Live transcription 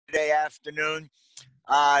Saturday afternoon.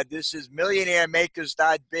 This is Millionaire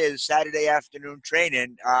Makers.Biz Saturday afternoon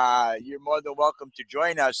training. You're more than welcome to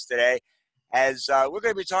join us today as we're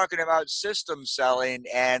going to be talking about system selling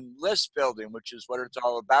and list building, which is what it's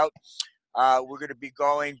all about. We're going to be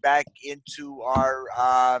going back into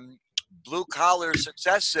our blue collar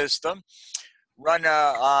success system, run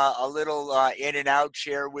a little in and out,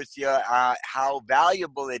 share with you how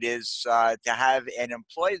valuable it is to have and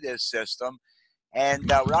employ this system.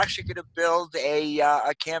 And we're actually going to build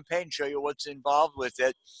a campaign, show you what's involved with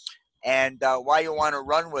it, and why you want to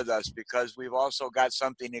run with us, because we've also got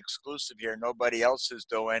something exclusive here nobody else is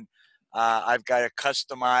doing. I've got a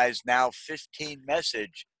customized, now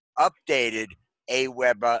 15-message, updated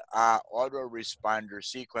AWeber autoresponder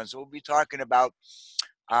sequence. We'll be talking about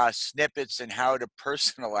snippets and how to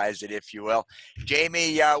personalize it, if you will.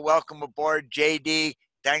 Jamie, welcome aboard. JD,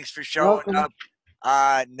 thanks for showing up.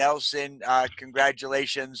 Nelson,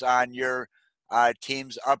 congratulations on your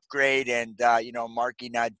team's upgrade, and Marky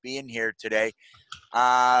not being here today.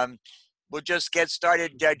 We'll just get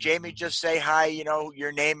started. Jamie, just say hi,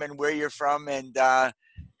 your name and where you're from, and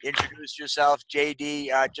introduce yourself.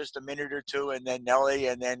 JD, just a minute or two, and then Nelly,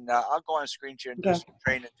 and then I'll go on screen share and do some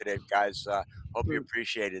training today, guys. Hope you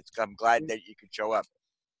appreciate it. I'm glad that you could show up.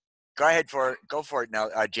 Go for it now,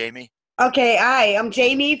 Jamie. Okay, hi, I'm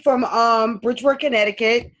Jamie from Bridgeport,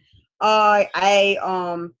 Connecticut. I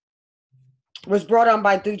was brought on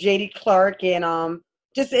by through JD Clark, and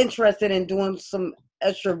just interested in doing some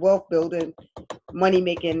extra wealth building, money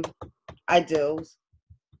making ideals.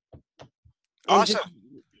 Awesome.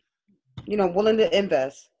 Just, willing to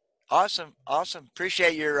invest. Awesome.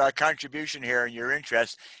 Appreciate your contribution here and your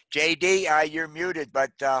interest. JD, you're muted,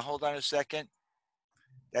 but hold on a second.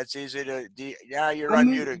 That's easy to. Yeah, you're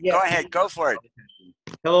unmuted. Yeah. Go ahead. Go for it.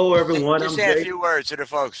 Hello, everyone. Just say a few words to the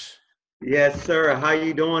folks. Yes, sir. How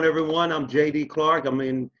you doing, everyone? I'm JD Clark. I'm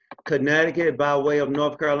in Connecticut by way of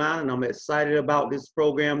North Carolina, and I'm excited about this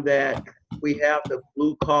program that we have, the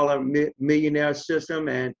Blue Collar Millionaire System.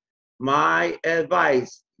 And my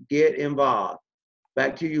advice: get involved.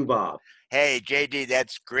 Back to you, Bob. Hey, JD,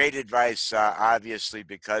 that's great advice, obviously,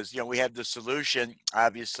 because, we have the solution.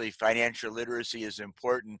 Obviously, financial literacy is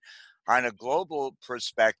important on a global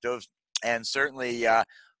perspective, and certainly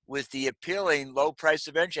with the appealing low price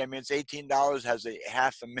of entry. I mean, it's $18, has a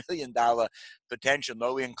 $500,000 potential,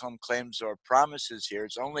 no income claims or promises here.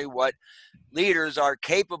 It's only what leaders are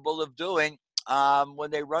capable of doing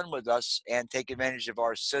when they run with us and take advantage of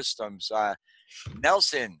our systems.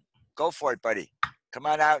 Nelson, go for it, buddy. Come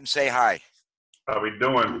on out and say hi. How we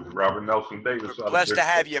doing? Robert Nelson Davis. We're blessed to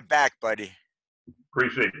have you back, buddy.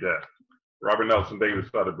 Appreciate that. Robert Nelson Davis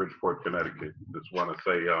out of Bridgeport, Connecticut. Just want to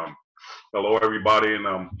say hello, everybody, and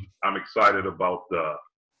I'm excited about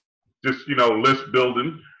just list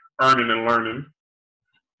building, earning and learning,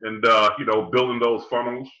 and building those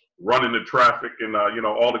funnels, running the traffic, and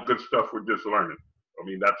all the good stuff we're just learning. I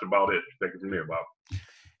mean, that's about it. Take it from there, Bob.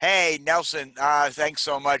 Hey, Nelson, thanks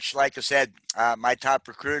so much. Like I said, my top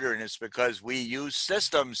recruiter, and it's because we use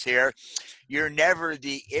systems here. You're never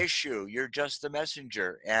the issue. You're just the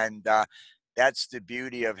messenger. And that's the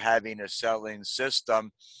beauty of having a selling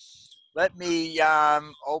system. Let me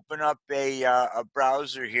open up a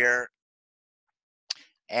browser here.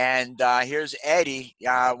 And here's Eddie,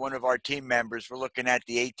 one of our team members. We're looking at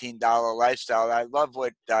the $18 lifestyle. I love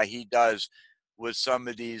what he does with some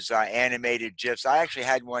of these animated GIFs. I actually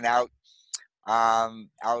had one out a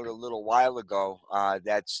little while ago.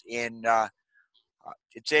 That's in.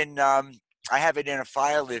 It's in. I have it in a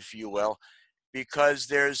file, if you will, because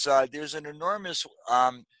there's an enormous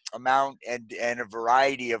amount and a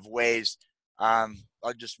variety of ways. I'll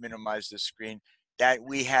just minimize the screen that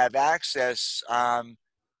we have access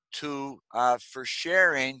to for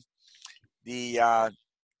sharing the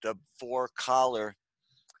 4-collar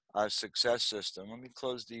success system. Let me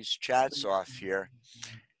close these chats off here.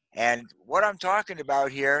 And what I'm talking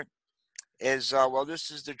about here is,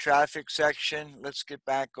 this is the traffic section. Let's get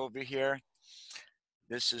back over here.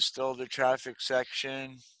 This is still the traffic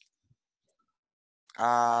section.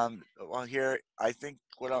 Here, I think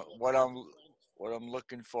what I'm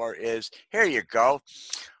looking for is, here you go.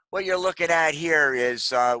 What you're looking at here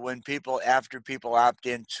is when after people opt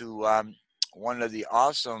into one of the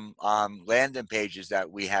awesome landing pages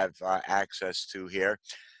that we have access to here,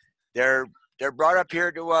 they're brought up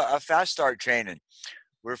here to a fast start training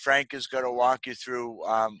where Frank is going to walk you through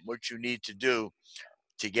what you need to do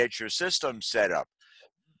to get your system set up.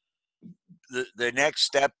 The next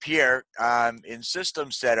step here in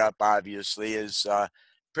system setup, obviously, is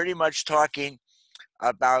pretty much talking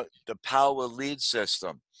about the Power Lead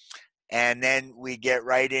system. And then we get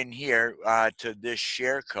right in here to this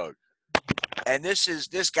share code. And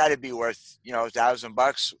this got to be worth, you know,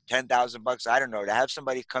 $1,000, $10,000. I don't know, to have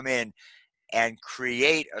somebody come in and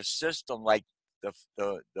create a system like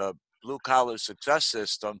the blue collar success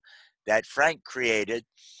system that Frank created.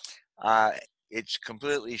 It's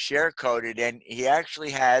completely share coded, and he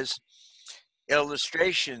actually has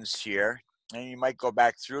illustrations here, and you might go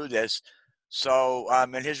back through this. So,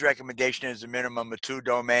 and his recommendation is a minimum of 2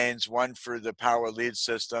 domains, one for the power lead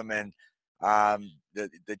system and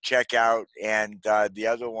the checkout, and the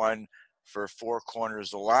other one for Four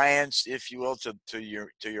Corners Alliance, if you will, to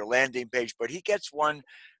your landing page. But he gets one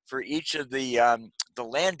for each of the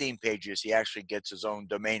landing pages. He actually gets his own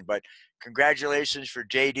domain. But congratulations for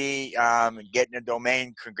JD getting a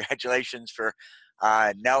domain. Congratulations for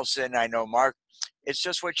Nelson. I know Mark. It's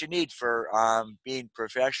just what you need for being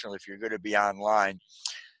professional if you're going to be online.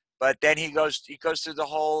 But then he goes through the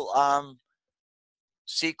whole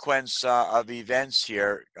sequence of events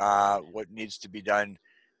here, what needs to be done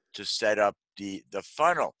to set up the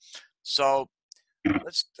funnel. So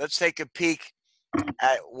let's take a peek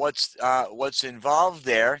at what's involved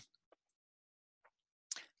there,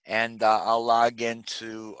 and I'll log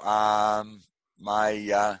into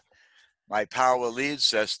my my power lead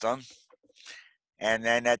system, and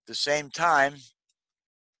then at the same time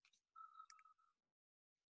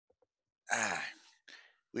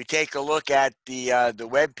we take a look at the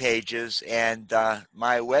web pages and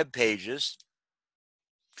my web pages.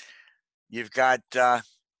 You've got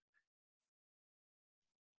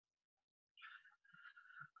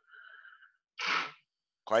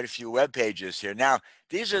quite a few web pages here. Now,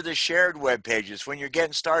 these are the shared web pages. When you're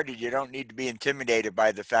getting started, you don't need to be intimidated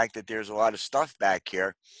by the fact that there's a lot of stuff back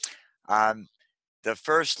here. The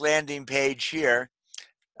first landing page here,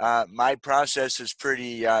 my process is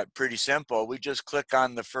pretty simple. We just click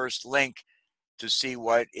on the first link to see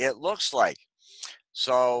what it looks like.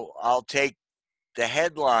 So I'll take the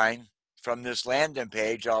headline from this landing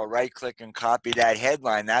page. I'll right click and copy that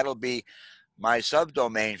headline. That'll be my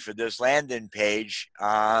subdomain for this landing page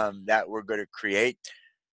that we're going to create,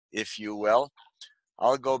 if you will.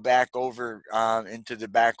 I'll go back over into the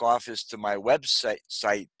back office to my website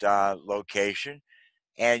location,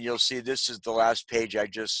 and you'll see this is the last page I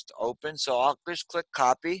just opened. So I'll just click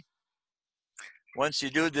copy. Once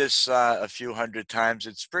you do this a few hundred times,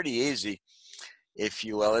 it's pretty easy, if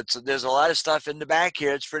you will. There's a lot of stuff in the back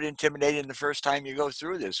here. It's pretty intimidating the first time you go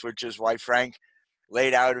through this, which is why Frank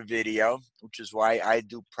laid out a video, which is why I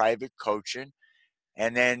do private coaching.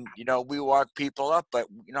 And then, you know, we walk people up. But,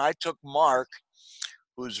 you know, I took Mark,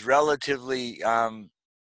 who's relatively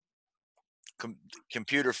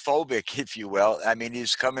computer phobic, if you will. I mean,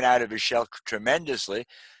 he's coming out of his shell tremendously,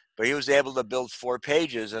 but he was able to build 4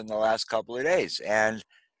 pages in the last couple of days. And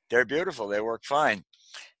they're beautiful. They work fine.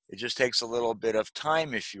 It just takes a little bit of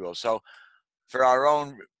time, if you will. So for our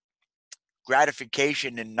own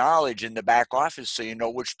gratification and knowledge in the back office, so you know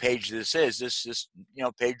which page this is. This is, you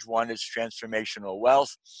know, page 1 is transformational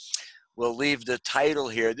wealth. We'll leave the title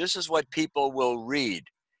here. This is what people will read,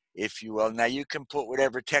 if you will. Now you can put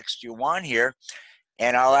whatever text you want here,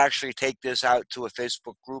 and I'll actually take this out to a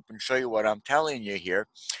Facebook group and show you what I'm telling you here.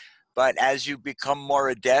 But as you become more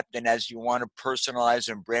adept and as you want to personalize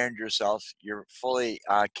and brand yourself, you're fully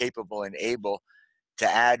capable and able to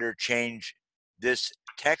add or change this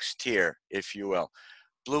text here, if you will.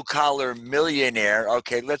 Blue collar millionaire.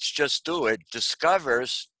 Okay, let's just do it.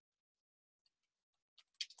 Discovers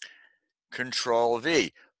Control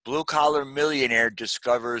V. Blue collar millionaire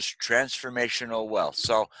discovers transformational wealth.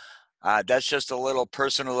 So that's just a little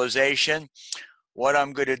personalization. What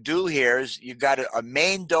I'm going to do here is you've got a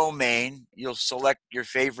main domain. You'll select your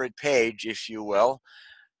favorite page, if you will.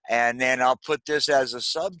 And then I'll put this as a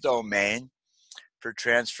subdomain for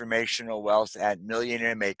transformational wealth at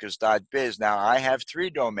millionairemakers.biz. Now, I have 3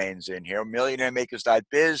 domains in here.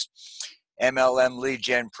 Millionairemakers.biz, MLM Lead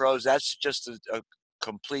Gen Pros. That's just a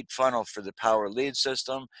complete funnel for the power lead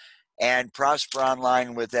system. And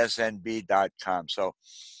prosperonlinewithsnb.com. So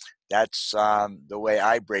that's the way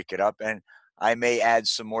I break it up. And I may add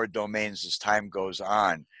some more domains as time goes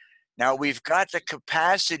on. Now, we've got the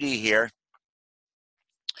capacity here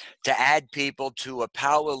to add people to a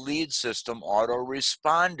power lead system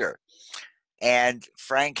autoresponder. And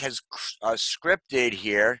Frank has scripted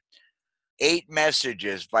here 8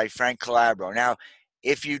 messages by Frank Calabro. Now,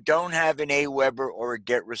 if you don't have an AWeber or a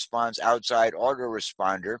GetResponse outside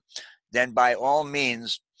autoresponder, then by all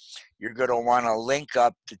means, you're going to want to link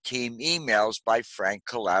up the team emails by Frank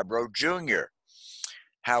Calabro Jr.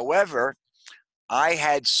 However, I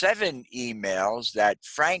had 7 emails that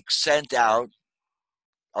Frank sent out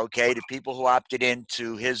okay, to people who opted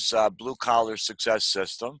into his blue collar success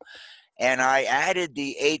system. And I added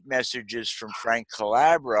the 8 messages from Frank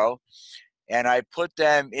Calabro, and I put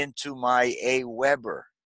them into my Aweber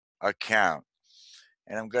account.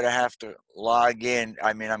 And I'm going to have to log in.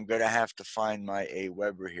 I mean, I'm going to have to find my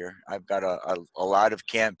Aweber here. I've got a lot of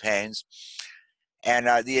campaigns. And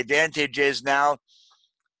the advantage is now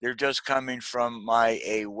they're just coming from my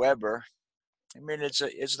Aweber. I mean, it's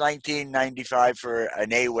 $19.95 for an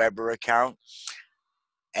Aweber account.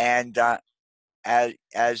 And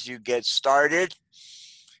as you get started,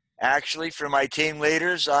 actually, for my team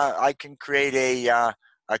leaders, I can create a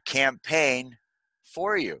campaign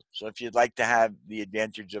for you. So if you'd like to have the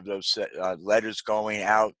advantage of those letters going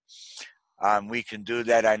out, we can do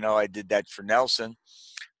that. I know I did that for Nelson.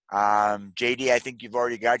 JD, I think you've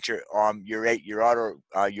already got your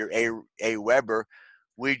Aweber.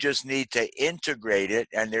 We just need to integrate it,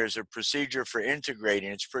 and there's a procedure for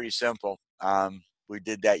integrating. It's pretty simple. We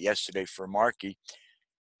did that yesterday for Marky.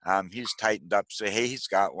 He's tightened up, so hey, he's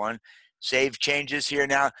got one. Save changes here.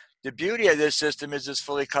 Now, the beauty of this system is it's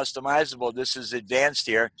fully customizable. This is advanced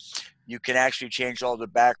here. You can actually change all the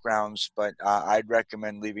backgrounds, but I'd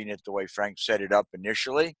recommend leaving it the way Frank set it up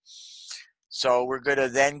initially. So we're going to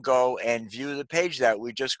then go and view the page that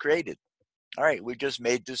we just created. All right, we just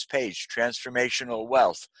made this page, Transformational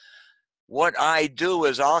Wealth. What I do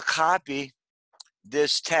is I'll copy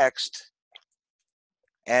this text,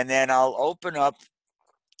 and then I'll open up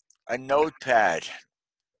a notepad.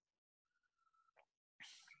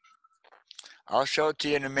 I'll show it to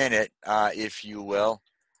you in a minute, if you will.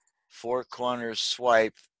 4 corners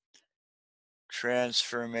swipe,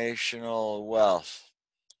 Transformational Wealth.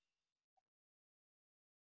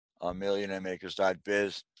 Millionaire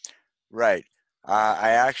Makers.Biz. Right.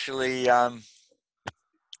 I actually have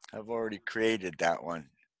already created that one.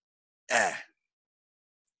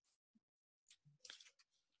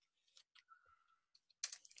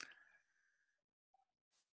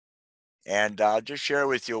 And I'll just share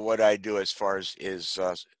with you what I do as far as is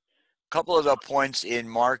a couple of the points in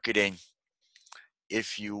marketing,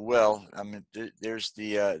 if you will. I mean, there's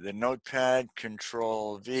the notepad,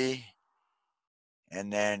 Control V,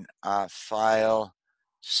 and then File,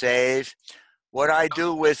 Save. What I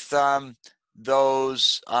do with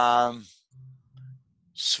those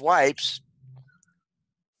swipes,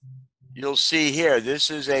 you'll see here, this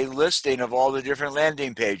is a listing of all the different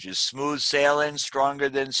landing pages. Smooth sailing, stronger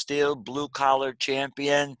than steel, blue collar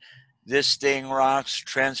champion, this thing rocks,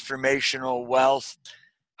 transformational wealth,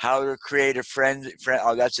 how to create a friend.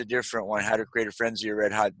 Oh, that's a different one. How to create a frenzy of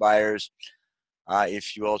red hot buyers,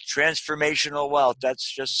 if you will. Transformational wealth. That's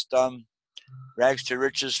just rags to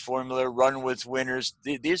riches formula. Run with winners.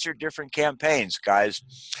 These are different campaigns, guys.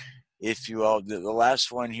 If you will, the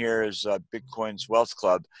last one here is Bitcoin's Wealth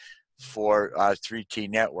Club for 3T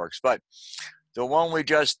Networks. But the one we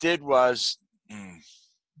just did was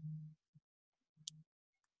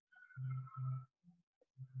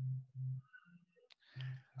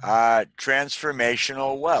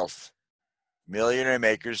Transformational Wealth, Millionaire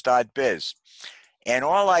Makers.Biz. And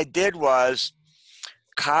all I did was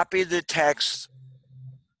copy the text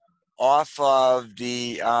off of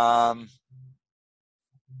the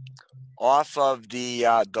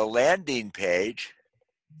landing page.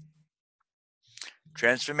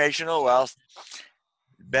 Transformational Wealth,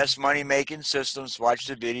 best money making systems. Watch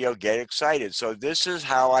the video, get excited. So this is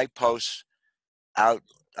how I post out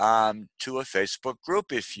to a Facebook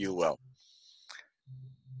group, if you will.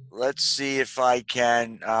 Let's see if I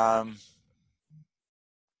can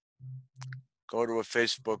go to a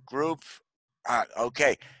Facebook group.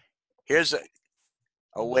 Okay, here's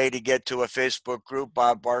a way to get to a Facebook group.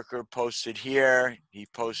 Bob Barker posted here. He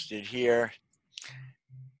posted here.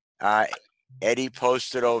 Eddie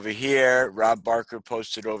posted over here. Rob Barker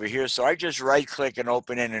posted over here. So I just right click and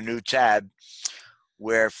open in a new tab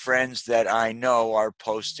where friends that I know are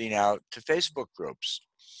posting out to Facebook groups.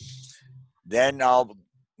 Then I'll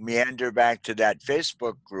meander back to that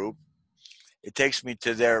Facebook group. It takes me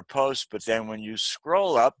to their post, but then when you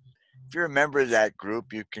scroll up, if you're a member of that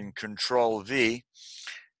group, you can Control V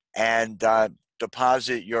and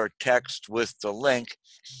deposit your text with the link.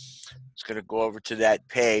 It's going to go over to that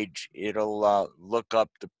page. It'll look up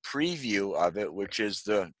the preview of it, which is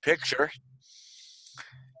the picture.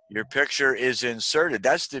 Your picture is inserted.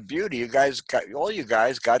 That's the beauty. You guys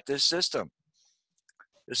got this system.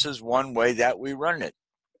 This is one way that we run it.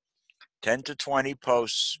 10 to 20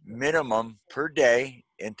 posts minimum per day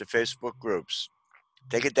into Facebook groups.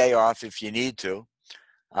 Take a day off if you need to,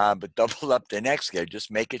 but double up the next day.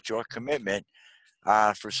 Just make it your commitment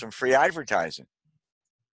for some free advertising.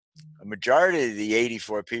 a majority of the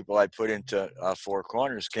 84 people I put into Four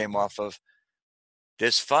Corners came off of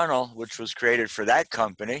this funnel, which was created for that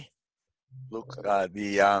company. Look,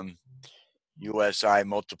 the USI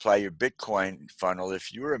Multiply Your Bitcoin funnel,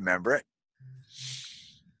 if you remember it.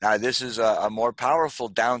 Now, this is a more powerful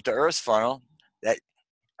down-to-earth funnel that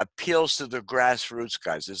appeals to the grassroots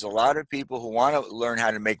guys. There's a lot of people who want to learn how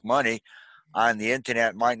to make money on the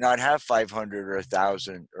internet, might not have 500 or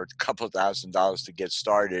 1,000 or a couple $1,000 to get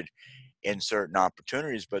started in certain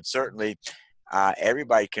opportunities, but certainly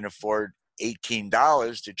everybody can afford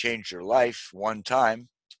 $18 to change your life one time,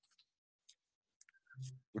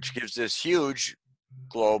 which gives this huge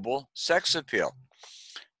global sex appeal.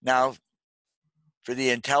 Now, for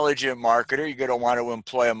the intelligent marketer, you're going to want to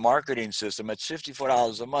employ a marketing system. It's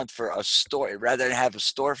 $54 a month for a store, rather than have a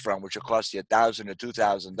storefront, which will cost you $1,000 to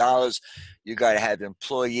 $2,000. You got to have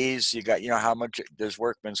employees. You got, how much there's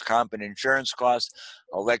workman's comp and insurance costs,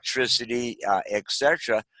 electricity,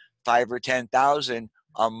 etc. 5 or 10,000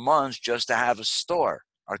 a month just to have a store.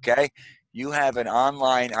 Okay, you have an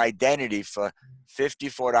online identity for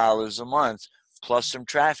 $54 a month, plus some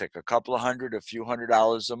traffic, a couple of hundred, a few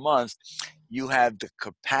 $100s a month. You have the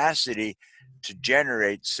capacity to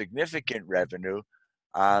generate significant revenue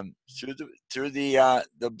through the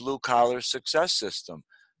blue collar success system,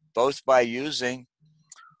 both by using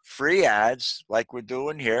free ads like we're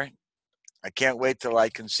doing here. I can't wait till I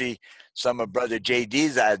can see some of Brother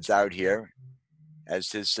JD's ads out here,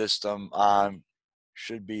 as his system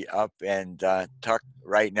should be up and tucked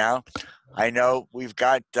right now. I know we've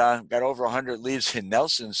got over 100 leads in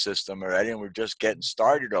Nelson's system already, and we're just getting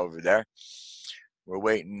started over there. We're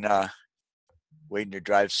waiting to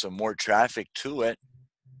drive some more traffic to it.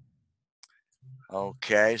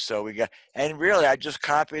 Okay, so we got, and really I just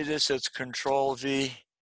copy this. It's Control V.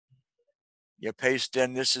 You paste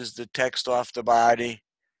in, this is the text off the body.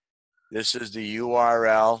 This is the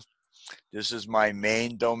URL. This is my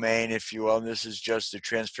main domain, if you will. This is just the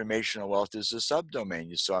transformational wealth. This is a subdomain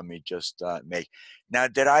you saw me just make. Now,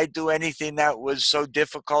 did I do anything that was so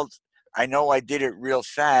difficult? I know I did it real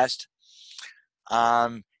fast.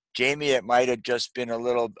 Jamie, it might have just been a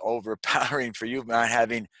little overpowering for you, not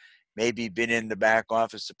having maybe been in the back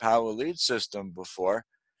office of Power Lead System before.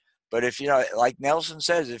 But if, like Nelson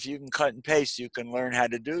says, if you can cut and paste, you can learn how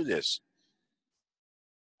to do this.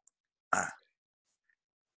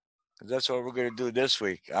 That's what we're going to do this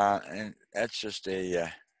week. And that's just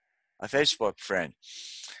a Facebook friend.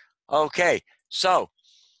 Okay, so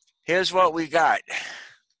here's what we got.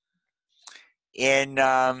 In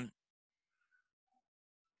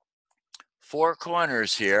Four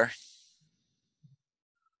Corners here,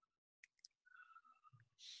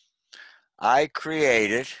 I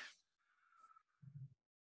created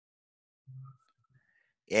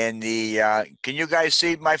in the, can you guys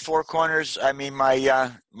see my Four Corners? I mean, my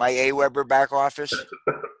AWeber back office?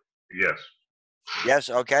 Yes. Yes,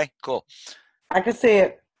 okay, cool. I can see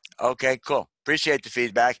it. Okay, cool. Appreciate the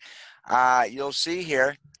feedback. You'll see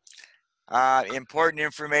here important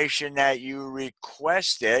information that you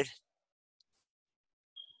requested.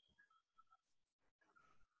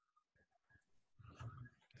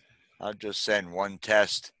 I'll just send one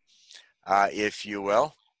test, if you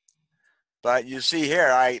will. But you see here,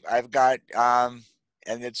 I've got, and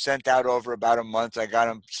it's sent out over about a month. I got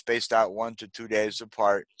them spaced out 1 to 2 days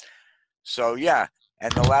apart. So, yeah.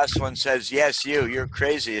 And the last one says, yes, you're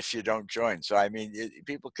crazy if you don't join. So, I mean,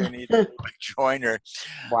 people can either join or.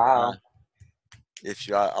 Wow. If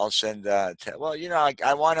you, I'll send, well,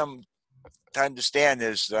 I want them to understand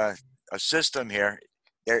there's a system here.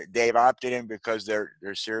 They've opted in because they're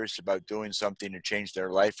serious about doing something to change their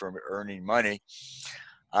life or earning money,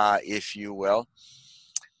 if you will.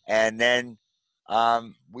 And then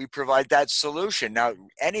we provide that solution. Now,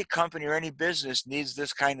 any company or any business needs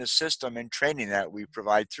this kind of system and training that we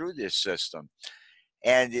provide through this system.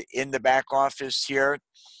 And in the back office here,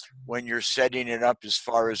 when you're setting it up as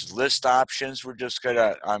far as list options, we're just going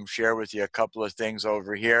to share with you a couple of things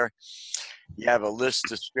over here. You have a list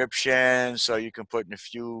description, so you can put in a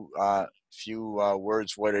few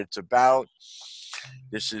words what it's about.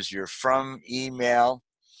 This is your from email.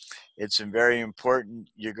 It's very important.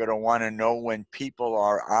 You're going to want to know when people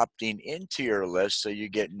are opting into your list so you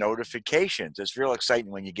get notifications. It's real exciting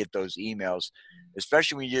when you get those emails,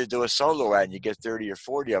 especially when you do a solo ad and you get 30 or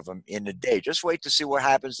 40 of them in a day. Just wait to see what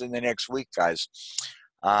happens in the next week, guys.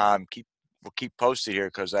 We'll keep posted here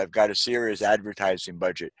because I've got a serious advertising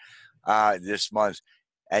budget this month.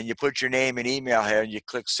 And you put your name and email here and you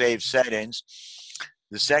click Save Settings.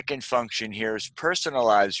 The second function here is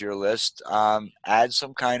personalize your list. Add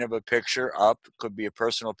some kind of a picture up. Could be a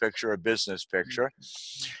personal picture, a business picture.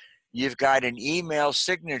 you've got an email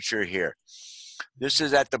signature here. This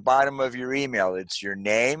is at the bottom of your email. It's your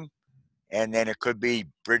name, and then it could be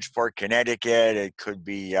Bridgeport, Connecticut. It could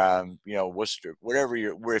be, Worcester, whatever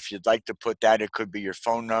if you'd like to put that, it could be your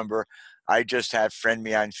phone number. I just have friend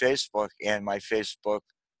me on Facebook and my Facebook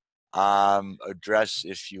address,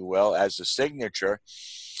 if you will, as a signature.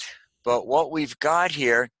 But what we've got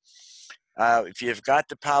here, if you've got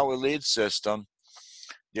the Power Lead system,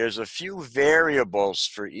 there's a few variables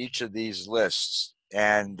for each of these lists.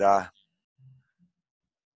 And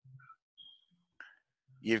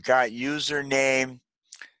you've got username,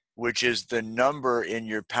 which is the number in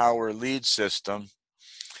your Power Lead system.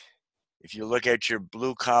 If you look at your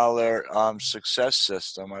blue collar success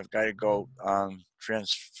system, I've got to go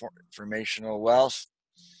transformational wealth.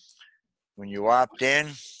 When you opt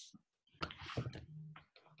in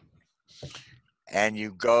and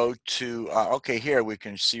you go to, okay, here we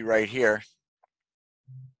can see right here.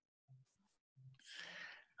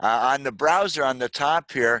 On the browser on the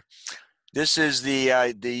top here, this is the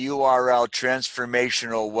URL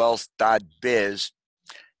transformationalwealth.biz.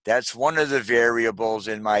 That's one of the variables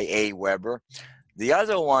in my Aweber. The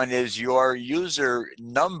other one is your user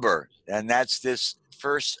number, and that's this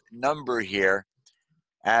first number here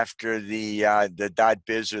after the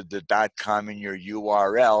 .biz or the .com in your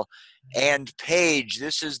URL. And page,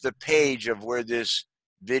 this is the page of where this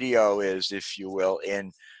video is, if you will,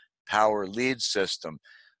 in Power Lead System.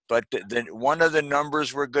 But one of the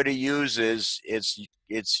numbers we're going to use is it's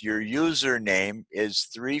your username is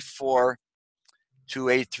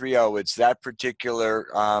 342830. It's that particular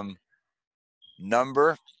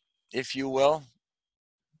number, if you will.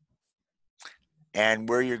 And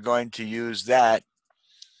where you're going to use that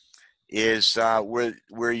is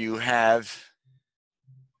where you have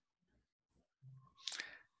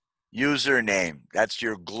username. That's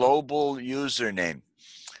your global username.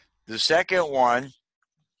 The second one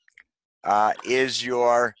is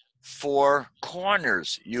your Four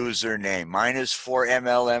Corners username. Mine is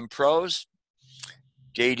 4MLM Pros.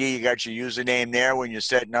 JD, you got your username there when you're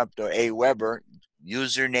setting up the Aweber.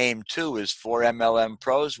 Username 2 is 4MLM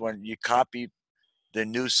Pros. When you copy the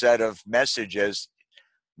new set of messages,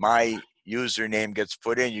 my username gets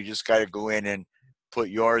put in. You just got to go in and put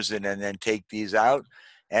yours in and then take these out.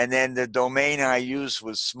 And then the domain I used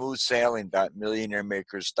was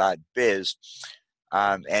smoothsailing.millionairemakers.biz.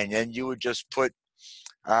 And then you would just put,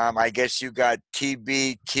 I guess you got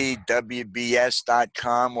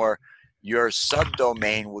tbtwbs.com, or your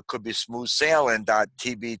subdomain could be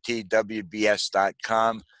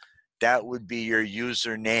smoothsailing.tbtwbs.com. That would be your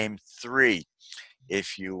username 3,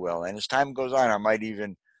 if you will. And as time goes on, I might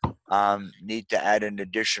even need to add an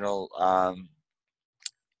additional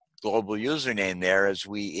global username there as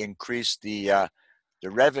we increase the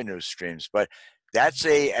revenue streams. But that's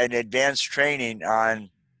an advanced training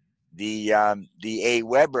on the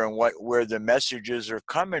Aweber and where the messages are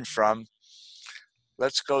coming from.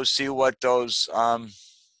 Let's go see what those.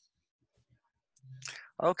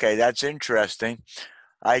 Okay, that's interesting.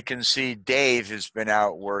 I can see Dave has been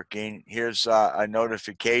out working. Here's a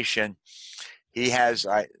notification. He has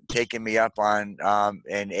taken me up on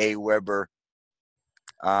an Aweber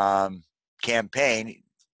campaign.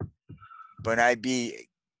 Bunaibi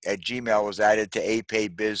at Gmail was added to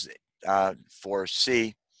APayBiz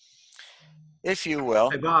 4C, if you will.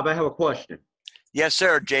 Hey, Bob, I have a question. Yes,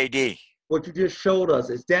 sir, JD. What you just showed us,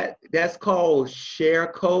 that's called share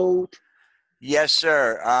code? Yes,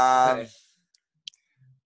 sir. Okay.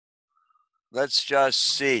 Let's just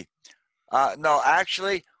see. No,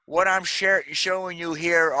 actually, what I'm showing you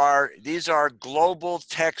here these are global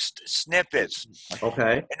text snippets.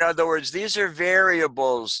 Okay. In other words, these are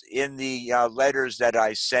variables in the letters that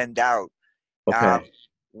I send out. Okay.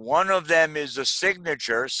 One of them is a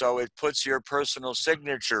signature, so it puts your personal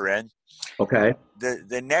signature in. Okay.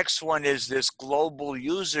 The next one is this global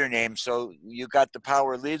username. So you got the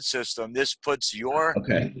Power Lead system. This puts your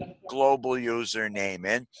global username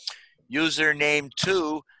in. Username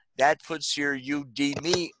 2, that puts your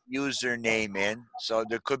Udemy username in. So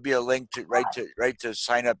there could be a link to right to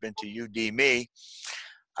sign up into Udemy.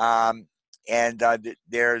 And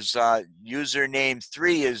there's username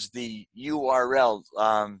 3 is the URL,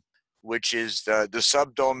 which is the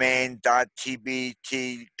subdomain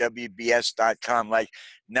 .tbtwbs.com. Like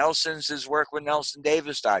Nelson's is work with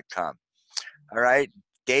nelsondavis.com. All right.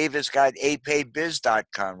 Dave has got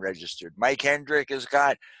apaybiz.com registered. Mike Hendrick has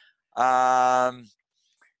got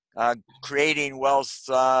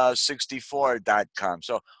creatingwealth64.com.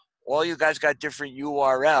 So all you guys got different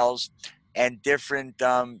URLs and different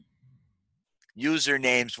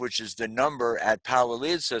usernames, which is the number at Power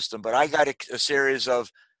Lead System. But I got a series of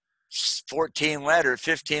 14 letters,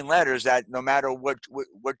 15 letters, that no matter what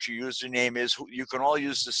your username is, you can all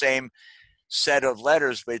use the same set of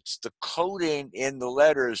letters, but it's the coding in the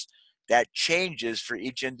letters that changes for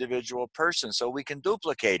each individual person, so we can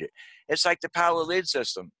duplicate it. It's like the Power Lead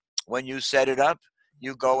system. When you set it up,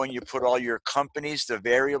 you go and you put all your companies, the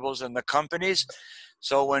variables in the companies.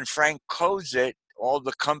 So when Frank codes it, all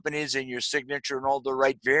the companies in your signature and all the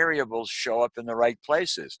right variables show up in the right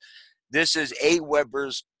places. This is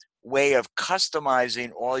Aweber's way of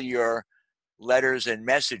customizing all your letters and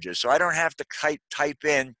messages. So I don't have to type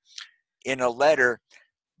in a letter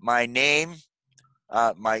my name,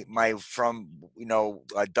 my from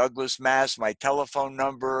Douglas, Mass, my telephone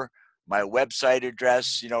number, my website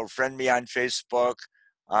address, friend me on Facebook,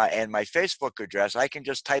 and my Facebook address. I can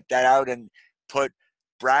just type that out and put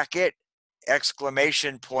bracket,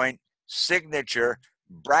 exclamation point, signature,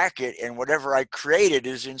 bracket, and whatever I created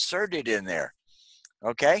is inserted in there.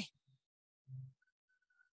 Okay?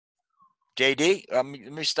 JD, let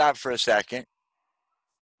me stop for a second.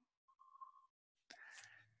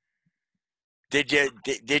 Did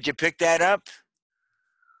you pick that up?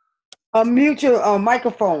 Mute your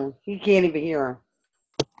microphone. He can't even hear him.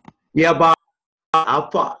 Yeah, Bob.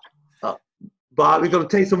 Bob, it's gonna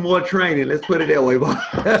take some more training. Let's put it that way, Bob.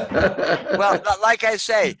 Well, like I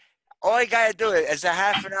say, all you gotta do is a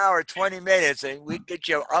half an hour, 20 minutes, and we get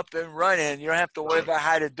you up and running. You don't have to worry about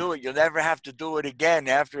how to do it. You'll never have to do it again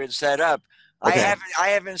after it's set up. Okay. I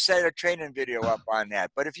haven't set a training video up on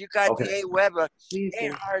that, but if you got the Aweber, it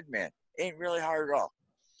ain't hard, man. It ain't really hard at all.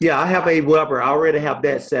 Yeah, I have Aweber. I already have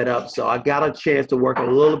that set up, so I got a chance to work a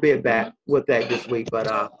little bit back with that this week, but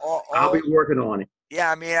I'll be working on it. Yeah,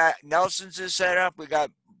 I mean, Nelson's is set up. We got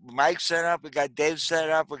Mike set up. We got Dave set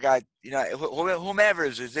up. We got, whomever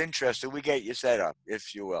is interested, we get you set up,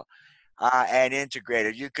 if you will, and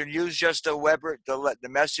integrated. You can use just the Weber, the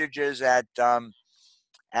messages at Power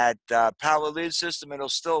Lead system. It'll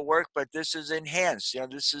still work, but this is enhanced.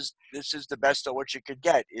 This is the best of what you could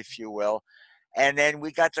get, if you will. And then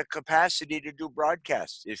we got the capacity to do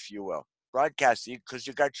broadcasts, if you will. Broadcasting, because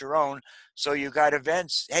you got your own. So you got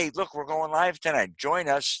events. Hey, look, we're going live tonight. Join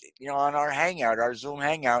us, on our Hangout, our Zoom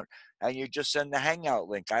Hangout, and you just send the Hangout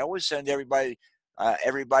link. I always send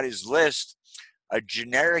everybody's list a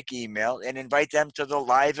generic email and invite them to the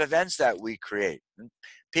live events that we create. And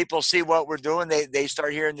people see what we're doing. They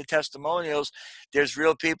start hearing the testimonials. There's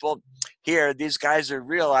real people here. These guys are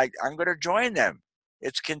real. I'm going to join them.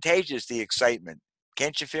 It's contagious, the excitement.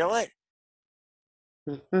 Can't you feel it?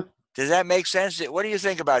 Mm-hmm. Does that make sense? What do you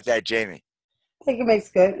think about that, Jamie? I think it makes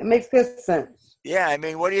good sense. Yeah, I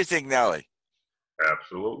mean, what do you think, Nellie?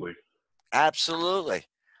 Absolutely. Absolutely.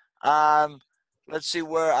 Let's see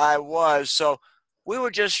where I was. So we were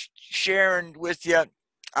just sharing with you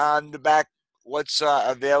on the back what's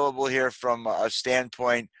available here from a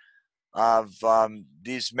standpoint of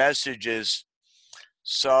these messages.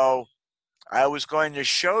 So I was going to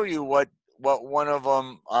show you what one of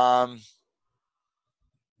them, I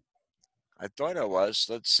thought it was.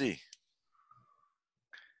 Let's see.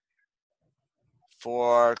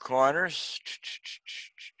 4 corners.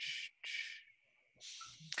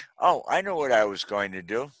 Oh, I know what I was going to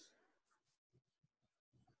do.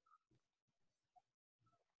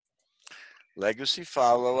 Legacy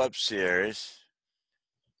follow-up series.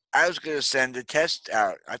 I was going to send a test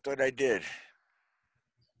out. I thought I did.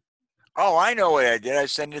 Oh, I know what I did. I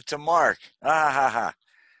sent it to Mark. Ha.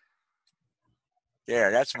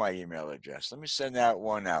 There, that's my email address. Let me send that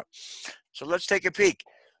one out. So let's take a peek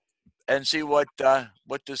and see what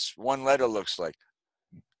this one letter looks like.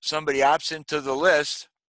 Somebody opts into the list.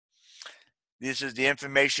 This is the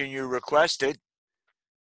information you requested.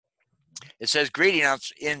 It says,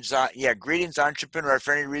 greetings, entrepreneur.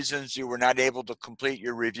 For any reasons you were not able to complete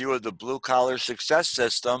your review of the Blue Collar Success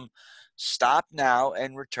System, stop now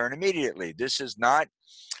and return immediately. This is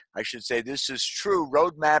true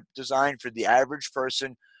roadmap designed for the average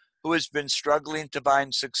person who has been struggling to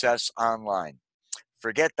find success online.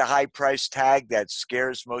 Forget the high price tag that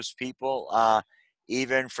scares most people,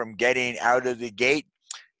 even from getting out of the gate.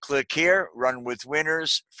 Click here, run with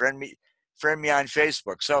winners, friend me on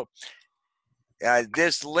Facebook. So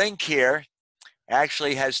this link here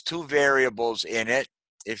actually has 2 variables in it,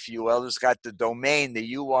 if you will. It's got the domain,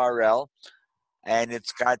 the URL, and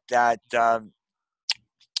it's got that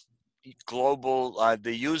global,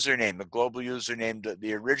 the global username,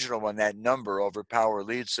 the original one, that number over Power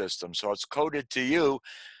Lead System. So it's coded to you.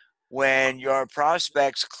 When your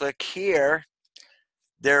prospects click here,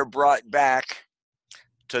 they're brought back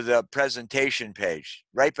to the presentation page,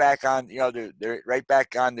 right back on, they're right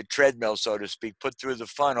back on the treadmill, so to speak, put through the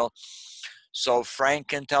funnel. so Frank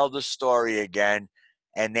can tell the story again,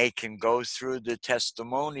 and they can go through the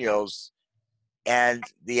testimonials. And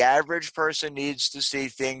the average person needs to see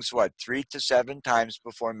things, 3 to 7 times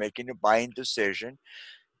before making a buying decision,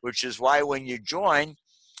 which is why when you join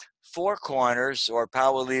Four Corners or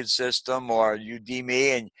Power Lead System or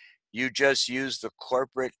Udemy, and you just use the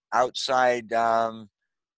corporate outside,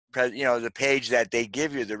 the page that they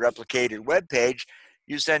give you, the replicated web page,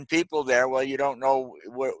 you send people there. Well, you don't know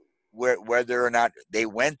whether or not they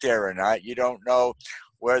went there or not. You don't know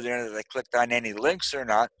whether they clicked on any links or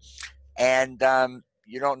not. And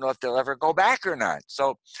you don't know if they'll ever go back or not.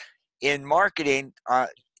 So in marketing,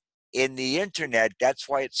 in the internet, that's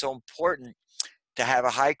why it's so important to have a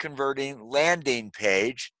high converting landing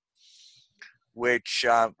page, which,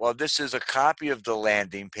 this is a copy of the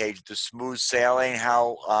landing page, the smooth sailing,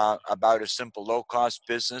 how about a simple low cost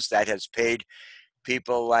business that has paid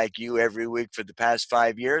people like you every week for the past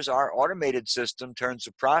 5 years. Our automated system turns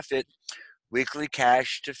a profit, weekly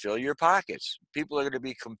cash to fill your pockets. People are going to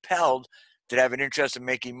be compelled that have an interest in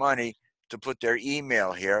making money to put their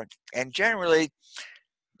email here. And generally,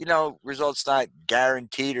 results not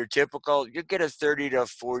guaranteed or typical. You get a 30 to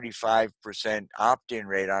 45% opt-in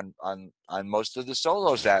rate on most of the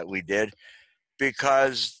solos that we did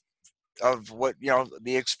because of what,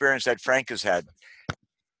 the experience that Frank has had.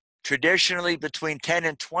 Traditionally, between 10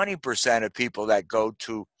 and 20% of people that go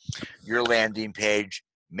to your landing page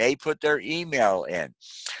may put their email in.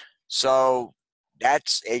 So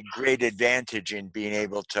that's a great advantage in being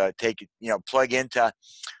able to plug into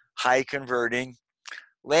high converting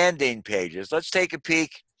landing pages. Let's take a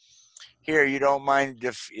peek here. You don't mind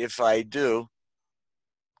if I do,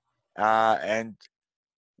 and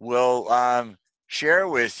we'll share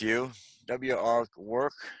with you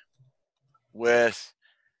work with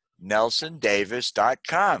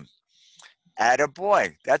NelsonDavis.com.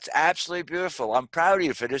 Attaboy. That's absolutely beautiful. I'm proud of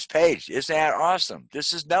you for this page. Isn't that awesome?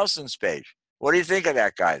 This is Nelson's page. What do you think of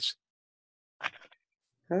that, guys?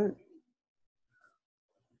 Good.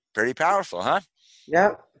 Pretty powerful, huh?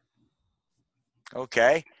 Yep.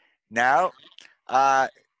 Okay. Now,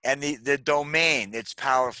 and the domain, it's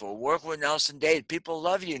powerful. Work with Nelson Davis. People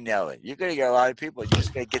love you, Nelly. You're going to get a lot of people. You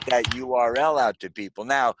just got to get that URL out to people.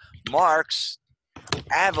 Now, Mark's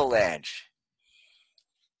Avalanche.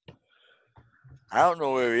 I don't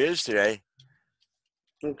know where he is today.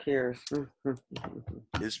 Who cares?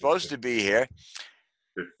 He's supposed to be here.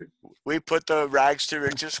 We put the Rags to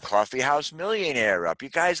Riches Coffee House Millionaire up. You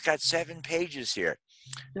guys got 7 pages here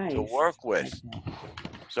to work with.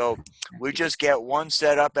 So we just get one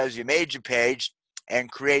set up as your major page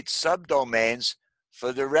and create subdomains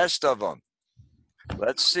for the rest of them.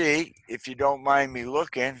 Let's see, if you don't mind me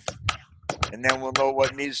looking, and then we'll know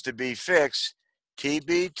what needs to be fixed.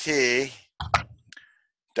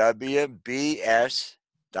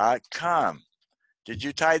 TBTWBS.com. Did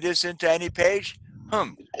you tie this into any page?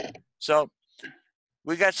 So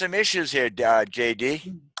we got some issues here,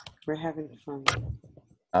 JD. We're having fun.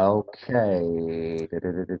 Okay.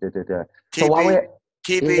 So while we're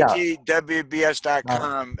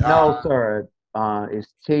TBTWBS.com. No, sir.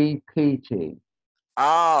 It's TPT.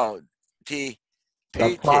 Oh, The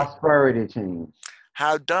TPT. prosperity team.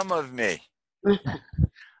 How dumb of me.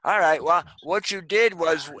 All right. Well, what you did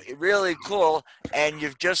was really cool, and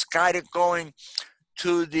you've just got it going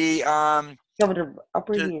to the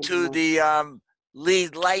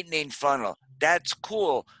lead lightning funnel. That's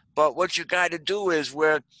cool. But what you got to do is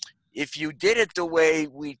if you did it the way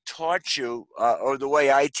we taught you, or the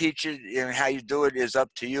way I teach it, and how you do it is up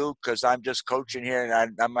to you, because I'm just coaching here,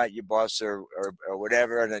 and I'm not your boss or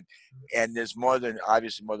whatever. And there's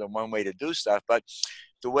obviously more than one way to do stuff. But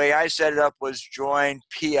the way I set it up was join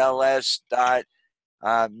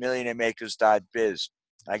pls.millionairemakers.biz.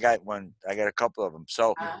 I got a couple of them.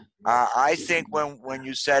 So I think when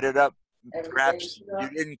you set it up, perhaps you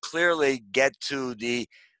didn't clearly get to the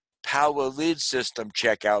Power Lead System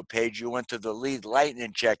checkout page. You went to the Lead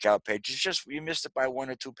Lightning checkout page. It's just you missed it by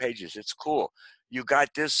 1 or 2 pages. It's cool. You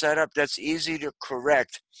got this set up. That's easy to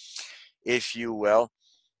correct, if you will.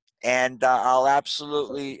 And I'll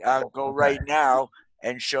absolutely go right now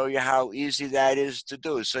and show you how easy that is to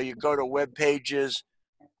do. So you go to web pages,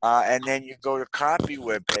 and then you go to copy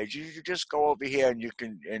web pages. You just go over here and you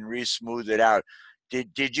can re-smooth it out.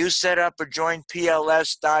 Did you set up a join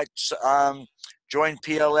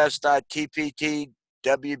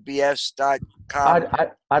pls.tptwbs.com?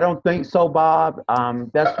 I don't think so, Bob.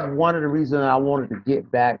 That's one of the reasons I wanted to get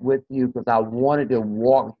back with you, because I wanted to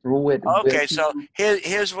walk through it. Okay, so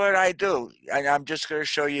here's what I do, and I'm just going to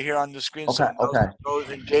show you here on the screen. Okay, so Nelson knows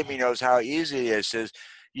and Jamie knows how easy this is.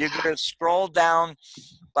 You're going to scroll down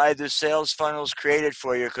by the sales funnels created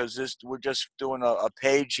for you, because we're just doing a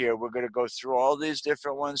page here. We're going to go through all these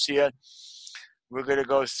different ones here. We're going to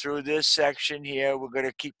go through this section here. We're going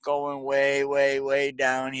to keep going way, way, way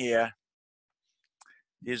down here.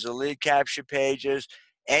 These are lead capture pages.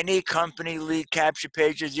 Any company lead capture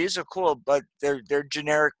pages, these are cool, but they're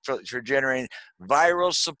generic for generating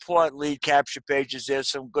viral support lead capture pages. There's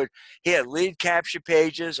some good here, lead capture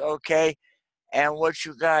pages, okay. And what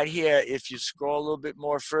you got here, if you scroll a little bit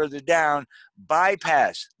more further down,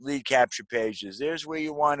 bypass lead capture pages. There's where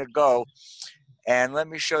you want to go. And let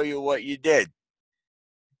me show you what you did.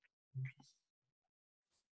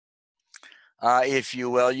 If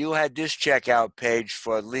you will, you had this checkout page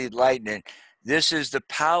for Lead Lightning. This is the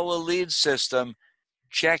Power Lead System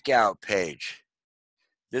checkout page.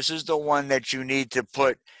 This is the one that you need to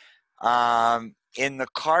put in the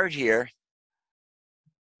cart here.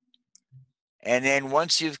 And then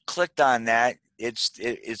once you've clicked on that, it's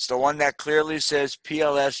the one that clearly says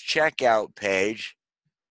PLS checkout page.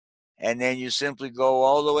 And then you simply go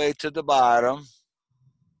all the way to the bottom,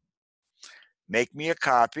 make me a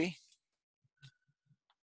copy.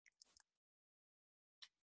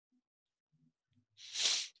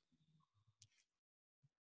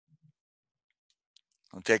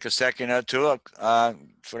 It'll take a second or two. That's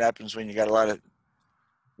what happens when you got a lot of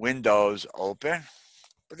windows open,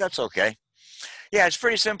 but that's okay. Yeah, it's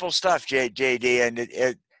pretty simple stuff, JD, and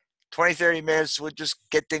it 20, 30 minutes, we'll just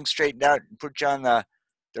get things straightened out and put you on the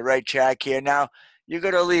right track here. Now, you're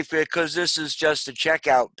going to leave, because this is just a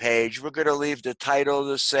checkout page, we're going to leave the title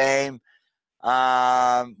the same.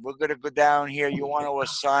 We're going to go down here. You want to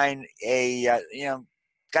assign a,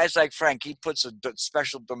 guys like Frank, he puts a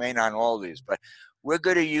special domain on all these, but we're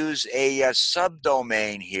going to use a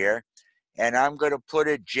subdomain here, and I'm going to put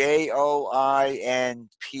it JOINPLS,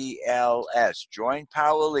 Join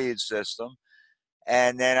Power Lead System,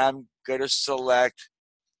 and then I'm going to select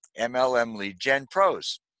MLM Lead Gen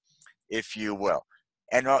Pros, if you will.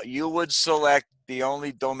 And you would select the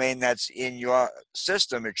only domain that's in your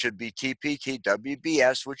system. It should be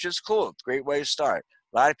TPTWBS, which is cool. Great way to start.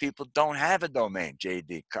 A lot of people don't have a domain,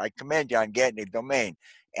 JD. I commend you on getting a domain.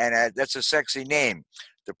 And that's a sexy name,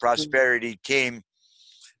 the Prosperity Team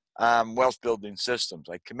Wealth Building Systems.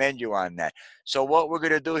 I commend you on that. So what we're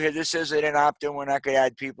going to do here, this isn't an opt-in. We're not going to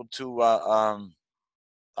add people to an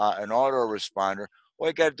autoresponder. All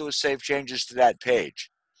you got to do is save changes to that page.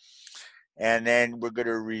 And then we're going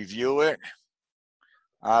to review it.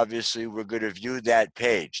 Obviously, we're going to view that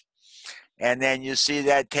page. And then you see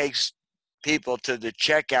that takes people to the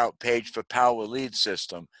checkout page for Power Lead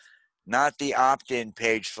System, not the opt-in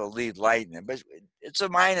page for Lead Lightning. But it's a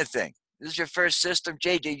minor thing. This is your first system.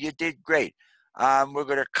 JJ, you did great. We're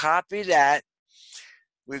going to copy that.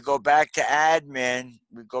 We go back to admin.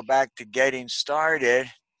 We go back to getting started.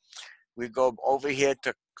 We go over here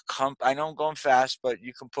to I know I'm going fast, but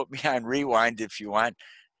you can put me on rewind if you want,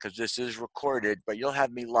 because this is recorded, but you'll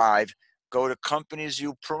have me live. Go to companies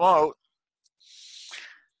you promote.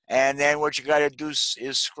 And then what you got to do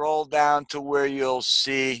is scroll down to where you'll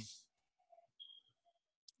see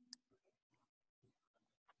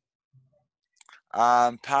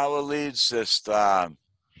Power Lead System,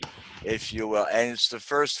 if you will. And it's the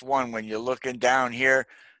first one. When you're looking down here,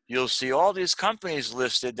 you'll see all these companies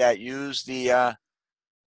listed that use the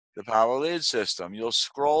Power Lead System. You'll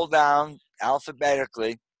scroll down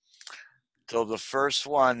alphabetically till the first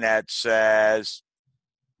one that says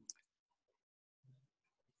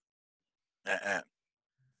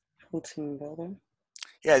Team builder.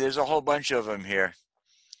 Yeah, there's a whole bunch of them here.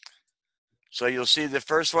 So you'll see the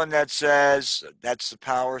first one that says that's the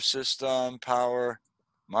power system, power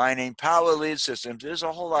mining, power lead systems. There's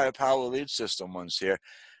a whole lot of power lead system ones here.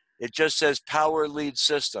 It just says power lead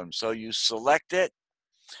system. So you select it.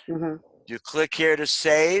 You click here to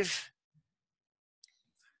save.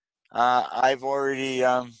 I've already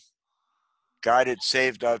got it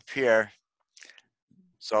saved up here,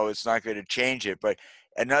 so it's not going to change it. But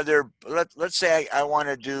let's say I want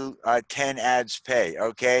to do 10 ads pay,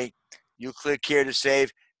 okay? You click here to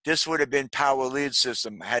save. This would have been Power Lead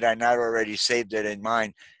System had I not already saved it in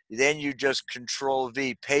mine. Then you just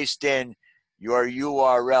Control-V, paste in your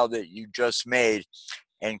URL that you just made,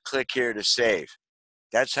 and click here to save.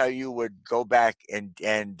 That's how you would go back and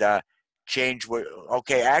change what.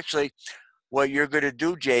 Okay, actually, what you're going to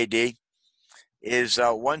do, JD, is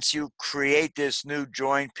once you create this new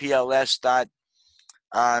join PLS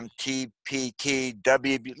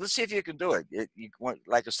TPTWB, let's see if you can do it.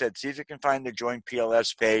 Like I said, see if you can find the join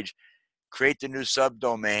PLS page, create the new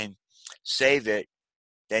subdomain, save it,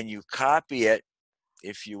 then you copy it,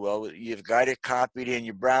 if you will. You've got it copied in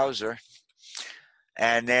your browser.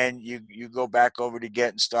 and then you go back over to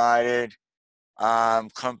getting started,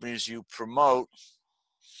 companies you promote,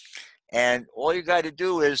 and all you got to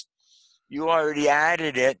do is you already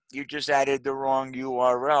added it. You just added the wrong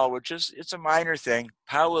URL, which is it's a minor thing.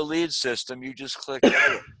 Power Lead System. You just click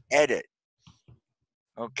edit.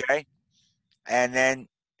 Okay, and then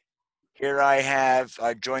here I have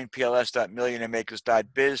join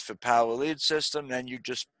pls.millionairemakers.biz for Power Lead System. Then you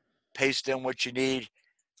just paste in what you need,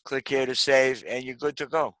 click here to save, and you're good to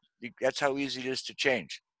go. That's how easy it is to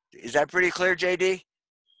change. Is that pretty clear, JD?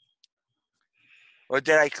 Or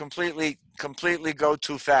did I completely go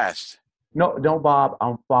too fast? No, no, Bob,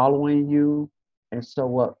 I'm following you. And so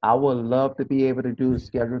what I would love to be able to do is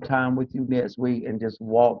schedule time with you next week and just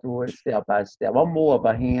walk through it step by step. I'm more of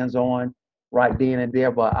a hands-on right then and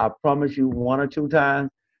there, but I promise you one or two times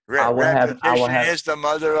Repetition is the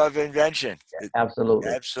mother of invention. Absolutely.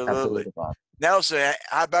 Absolutely. Bob. Nelson,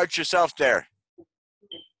 how about yourself there?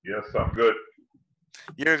 Yes, I'm good.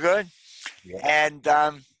 You're good? Yeah. And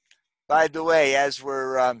by the way, as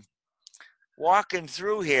we're walking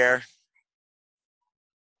through here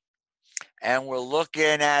and we're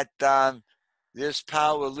looking at this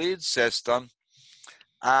Power Lead System,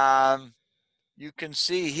 you can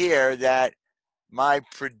see here that my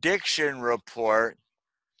prediction report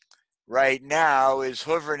right now is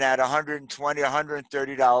hovering at $120,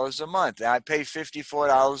 $130 a month. And I pay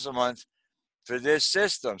 $54 a month for this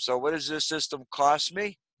system. So what does this system cost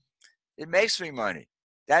me? It makes me money.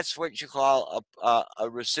 That's what you call a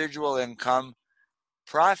residual income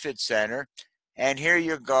profit center. And here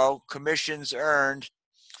you go, commissions earned.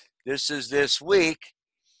 This is this week.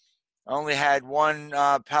 I only had one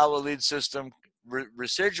Power Lead System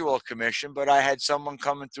residual commission, but I had someone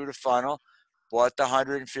coming through the funnel, bought the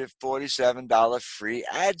 $147 free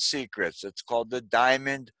ad secrets. It's called the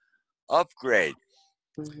Diamond Upgrade.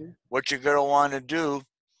 Mm-hmm. What you're going to want to do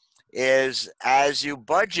is, as you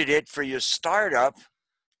budget it for your startup,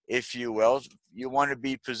 if you will, you want to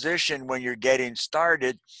be positioned when you're getting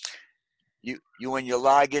started. When you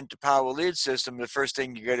log into Power Lead System, the first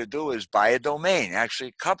thing you got to do is buy a domain. Actually,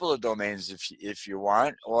 a couple of domains if you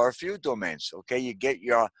want, or a few domains. Okay, you get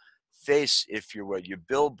your face, if you will, your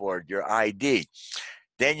billboard, your ID.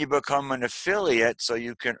 Then you become an affiliate, so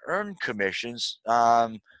you can earn commissions.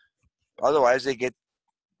 Otherwise, they get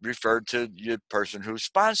referred to the person who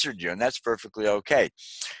sponsored you, and that's perfectly okay.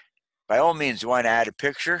 By all means, you want to add a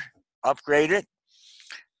picture, upgrade it.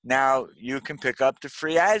 Now you can pick up the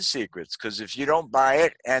free ad secrets, because if you don't buy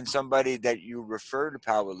it and somebody that you refer to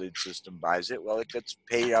Power Lead System buys it, well, it gets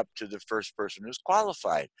paid up to the first person who's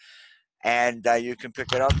qualified. And you can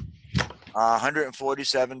pick it up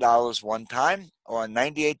 $147 one time or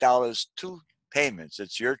 $98 two payments.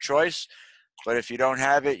 It's your choice. But if you don't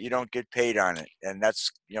have it, you don't get paid on it. And that's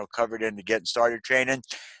covered in the Getting Started training.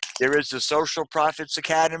 There is the Social Profits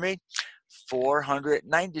Academy,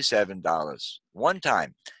 $497 one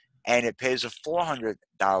time, and it pays a $400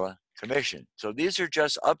 commission. So these are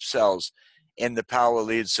just upsells in the Power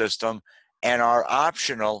Lead System and are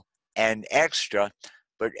optional and extra.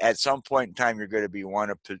 But at some point in time, you're going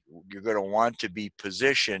to want to be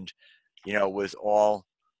positioned, with all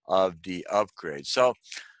of the upgrades. So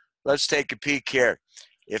let's take a peek here.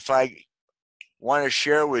 If I want to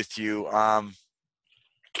share with you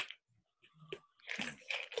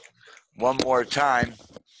one more time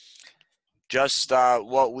just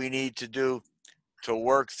what we need to do to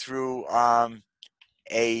work through a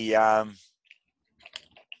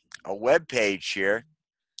web page here.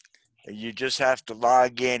 You just have to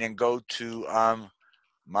log in and go to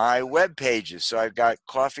my web pages. So I've got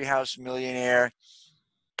Coffee House Millionaire,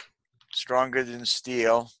 Stronger Than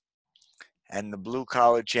Steel, and the Blue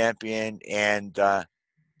Collar Champion, and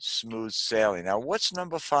Smooth Sailing. Now, what's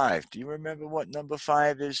number 5? Do you remember what number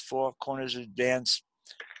 5 is for Corners of Dance?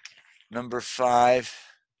 Number 5.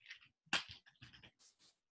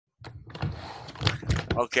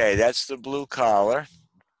 Okay, that's the Blue Collar.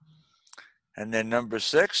 And then number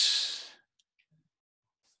 6,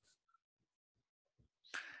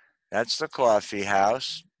 that's the Coffee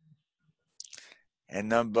House. And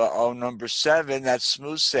number 7, that's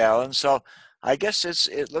Smooth Sailing. So I guess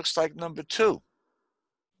it looks like number 2.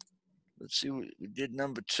 Let's see, we did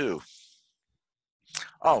number 2.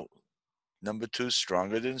 Oh, number 2,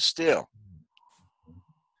 Stronger Than Steel.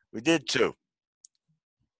 We did 2.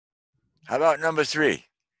 How about number 3?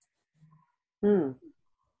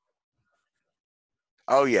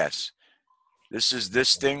 Oh, yes.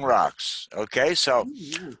 This Thing Rocks. Okay, so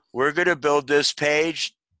we're going to build this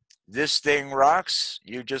page. This Thing Rocks.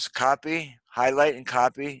 You just highlight and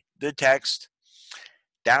copy the text.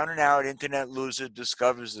 Down and out internet loser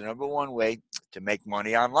discovers the #1 way to make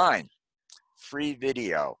money online. Free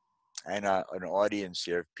video. And an audience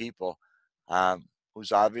here of people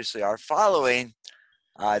who's obviously are following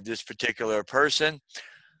this particular person.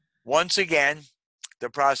 Once again, the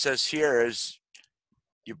process here is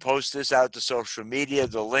you post this out to social media,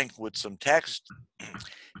 the link with some text.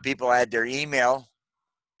 People add their email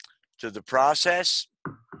to the process.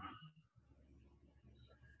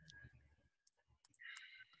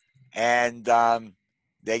 And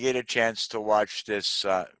they get a chance to watch this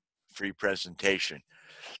free presentation.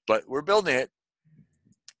 But we're building it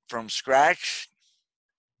from scratch.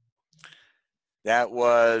 That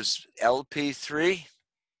was LP3.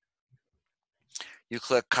 You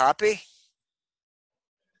click copy.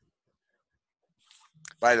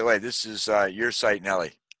 By the way, this is your site,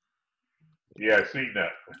 Nelly. Yeah, I seen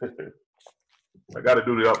that. I got to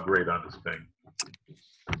do the upgrade on this thing.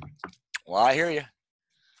 Well, I hear you.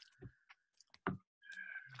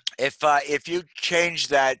 If you change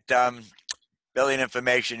that billing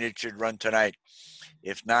information, it should run tonight.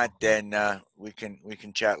 If not, then we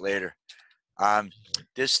can chat later.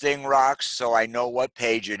 This thing rocks, so I know what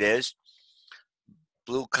page it is.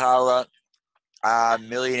 Blue collar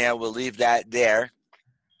millionaire. We'll leave that there.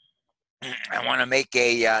 I want to make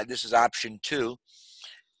a. This is option 2.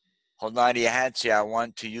 Hold on to your hats here. I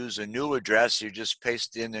want to use a new address. You just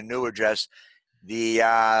paste in the new address.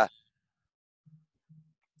 The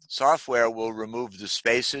software will remove the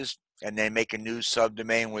spaces and then make a new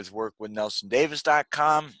subdomain with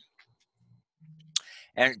workwithnelsondavis.com.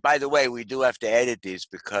 And by the way, we do have to edit these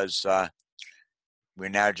because we're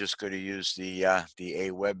now just going to use the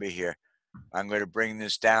Aweber here. I'm going to bring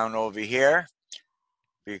this down over here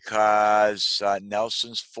because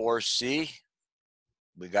Nelson's 4C.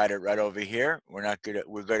 We got it right over here. We're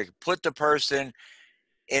going to put the person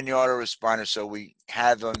in the autoresponder so we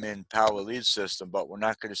have them in Power Lead System, but we're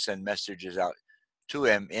not going to send messages out to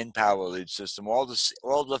him in Power Lead System. All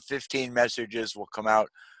the 15 messages will come out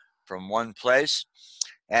from one place.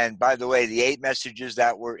 And by the way, the 8 messages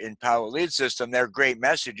that were in Power Lead System, they're great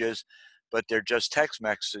messages, but they're just text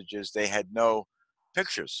messages. They had no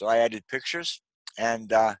pictures. So I added pictures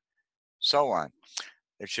and so on.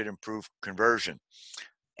 It should improve conversion.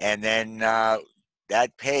 And then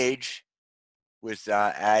that page with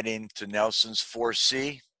adding to Nelson's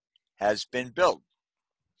 4C has been built.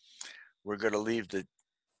 We're going to leave the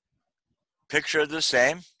picture the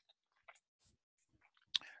same.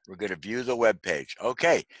 We're going to view the web page.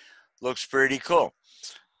 Okay, looks pretty cool.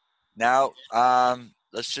 Now,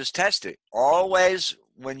 let's just test it. Always,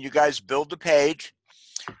 when you guys build the page,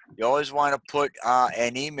 you always want to put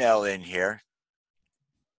an email in here.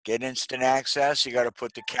 Get instant access. You got to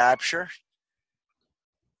put the capture.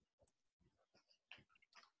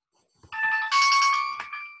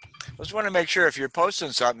 Just want to make sure if you're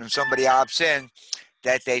posting something and somebody opts in,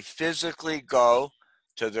 that they physically go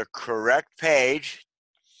to the correct page.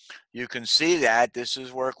 You can see that. This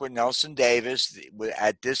is Work with Nelson Davis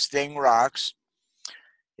at This Thing Rocks.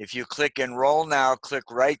 If you click Enroll Now, click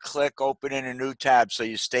right-click, open in a new tab. So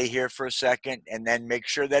you stay here for a second, and then make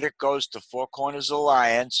sure that it goes to Four Corners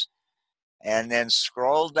Alliance, and then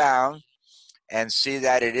scroll down and see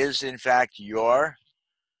that it is, in fact, your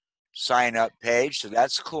sign-up page. So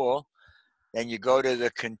that's cool. Then you go to the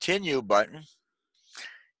Continue button.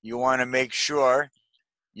 You want to make sure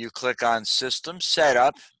you click on System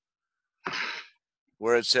Setup,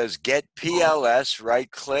 where it says Get PLS,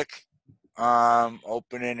 right-click,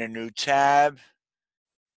 open in a new tab.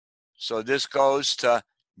 So this goes to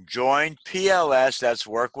Join PLS. That's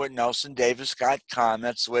workwithnelsondavis.com.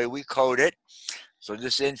 That's the way we code it. So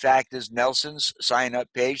this, in fact, is Nelson's sign-up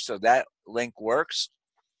page, so that link works.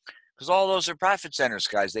 Because all those are profit centers,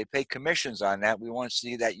 guys. They pay commissions on that. We want to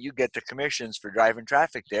see that you get the commissions for driving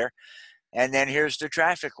traffic there. And then here's the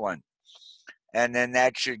traffic one. And then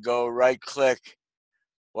that should go right-click.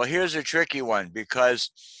 Well, here's a tricky one because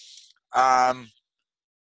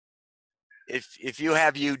if you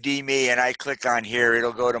have UDME and I click on here,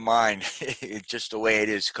 it'll go to mine. It's just the way it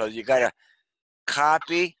is because you got to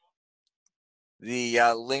copy the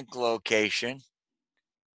link location.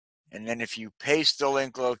 And then if you paste the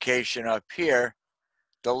link location up here,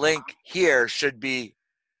 the link here should be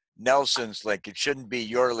Nelson's link. It shouldn't be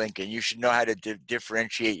your link, and you should know how to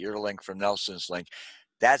differentiate your link from Nelson's link.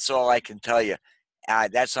 That's all I can tell you.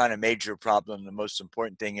 That's not a major problem. The most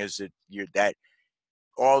important thing is that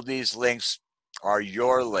all these links are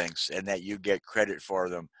your links and that you get credit for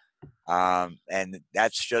them. And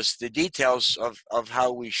that's just the details of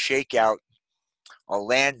how we shake out a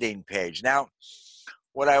landing page. Now,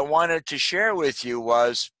 what I wanted to share with you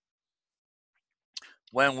was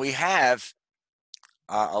when we have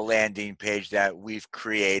a landing page that we've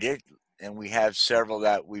created, and we have several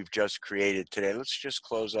that we've just created today. Let's just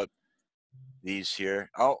close up these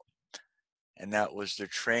here. Oh, and that was the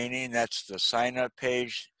training. That's the sign up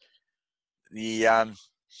page.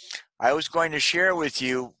 I was going to share with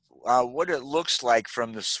you what it looks like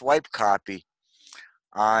from the swipe copy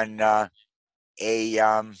on a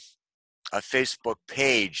Facebook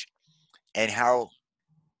page, and how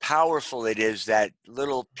powerful it is. That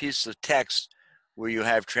little piece of text where you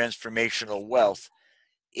have transformational wealth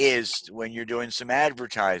is when you're doing some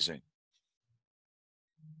advertising.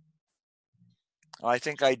 Oh, I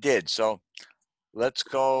think I did. So let's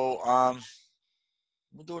go.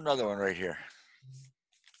 We'll do another one right here.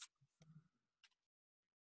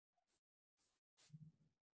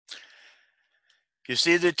 You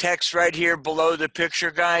see the text right here below the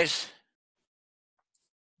picture, guys?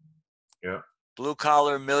 Yeah. Blue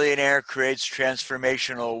collar millionaire creates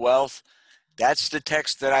transformational wealth. That's the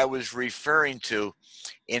text that I was referring to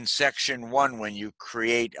in section 1 when you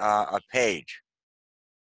create a page.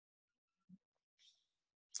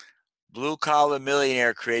 Blue collar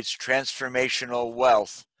millionaire creates transformational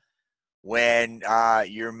wealth. When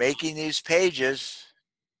you're making these pages,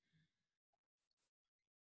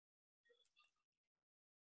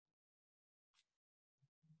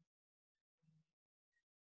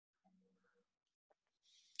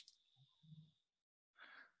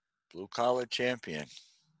 blue collar champion.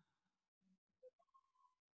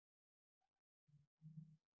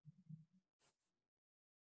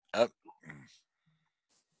 Up.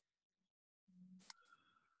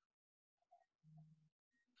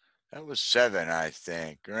 That was 7, I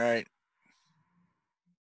think, right?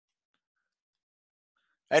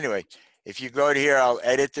 Anyway, if you go to here, I'll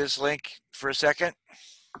edit this link for a second.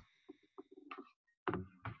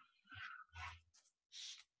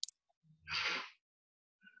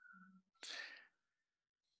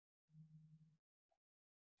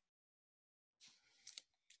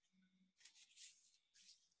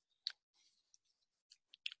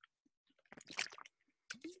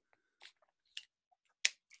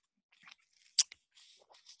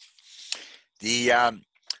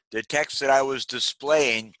 The text that I was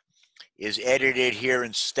displaying is edited here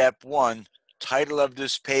in step 1. Title of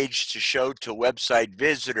this page to show to website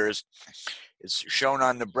visitors. It's shown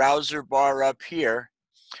on the browser bar up here,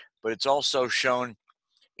 but it's also shown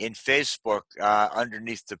in Facebook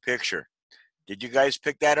underneath the picture. Did you guys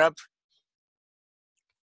pick that up?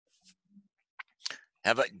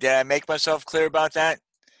 Did I make myself clear about that?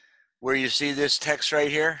 Where you see this text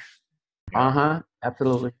right here?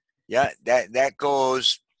 Absolutely. Yeah, that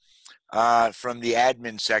goes from the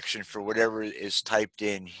admin section for whatever is typed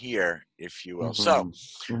in here, if you will. So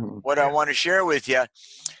what I want to share with you,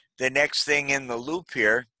 the next thing in the loop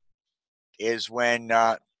here is when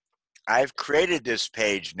I've created this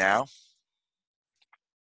page now,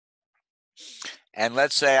 and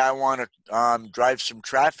let's say I want to drive some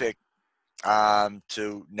traffic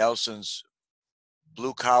to Nelson's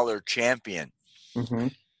Blue Collar Champion.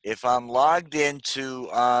 If I'm logged into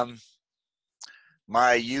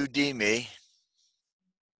my Udemy,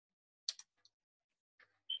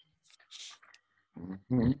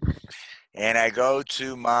 and I go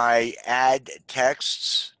to my add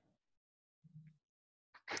texts,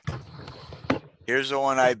 here's the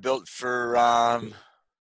one I built for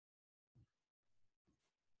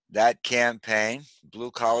that campaign, Blue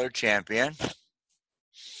Collar Champion.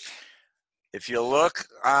 If you look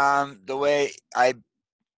the way I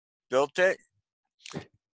built it,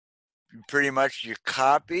 pretty much you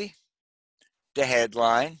copy the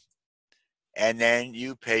headline and then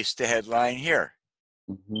you paste the headline here.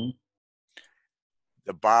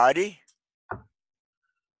 The body,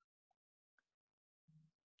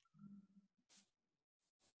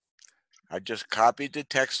 I just copied the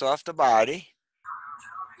text off the body,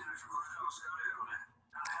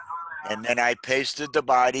 and then I pasted the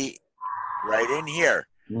body right in here.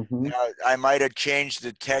 Now, I might have changed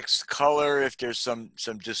the text color if there's some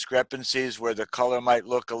discrepancies where the color might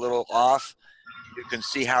look a little off. You can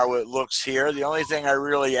see how it looks here. The only thing I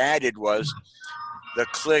really added was the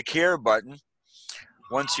click here button.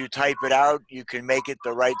 Once you type it out, you can make it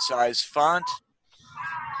the right size font.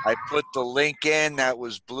 I put the link in that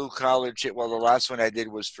was Blue Collar. Well, the last one I did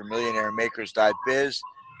was for Millionaire Makers.Biz.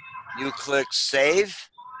 You click save,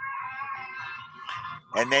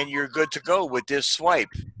 and then you're good to go with this swipe.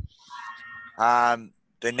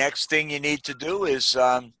 The next thing you need to do is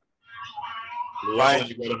Llewellyn,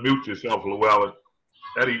 you gotta mute yourself, Llewellyn.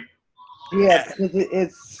 Eddie. Yeah, because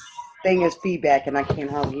it's thing is feedback, and I can't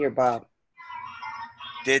hardly hear Bob.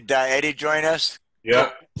 Did Eddie join us? Yeah.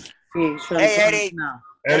 Cool. See, showing Hey, comments Eddie. now.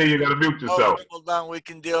 Eddie, you gotta mute yourself. Hold on. We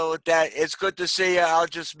can deal with that. It's good to see you. I'll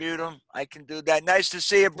just mute him. I can do that. Nice to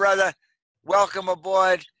see you, brother. Welcome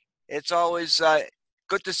aboard. It's always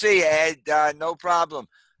good to see you, Ed. No problem.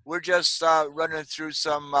 We're just running through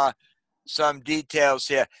some details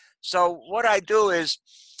here. So what I do is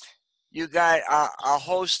you got a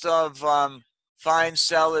host of fine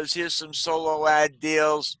sellers. Here's some solo ad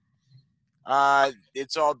deals.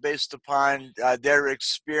 It's all based upon their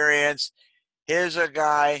experience. Here's a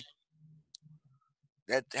guy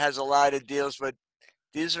that has a lot of deals, but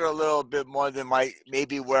these are a little bit more than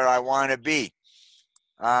maybe where I want to be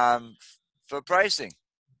for pricing.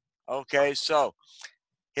 Okay, so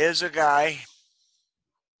here's a guy.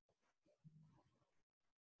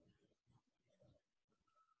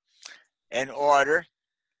 An order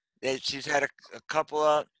that she's had a couple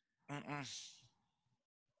of.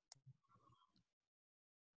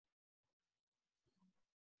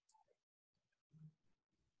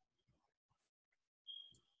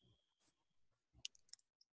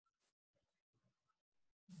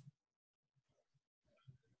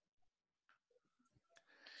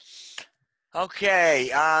 Okay,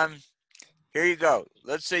 here you go.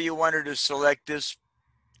 Let's say you wanted to select this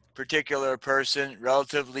particular person,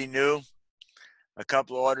 relatively new. A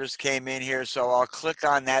couple of orders came in here, so I'll click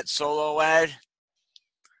on that solo ad.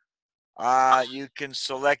 You can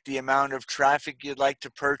select the amount of traffic you'd like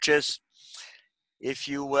to purchase, if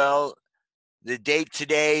you will. The date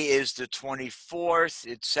today is the 24th.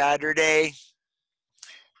 It's Saturday.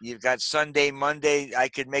 You've got Sunday, Monday. I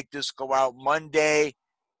could make this go out Monday.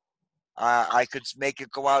 I could make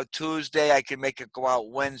it go out Tuesday. I could make it go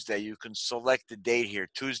out Wednesday. You can select the date here.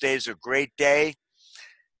 Tuesday is a great day.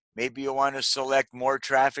 Maybe you want to select more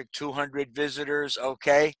traffic, 200 visitors.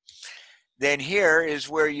 Okay. Then here is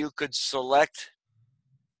where you could select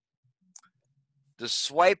the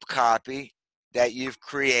swipe copy that you've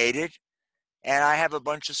created. And I have a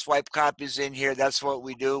bunch of swipe copies in here. That's what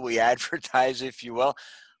we do. We advertise, if you will.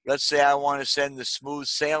 Let's say I want to send the smooth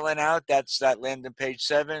sailing out. That's that landing page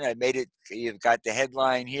 7. I made it. You've got the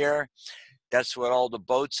headline here. That's what all the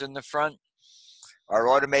boats in the front. Our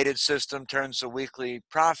automated system turns the weekly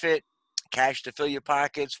profit. Cash to fill your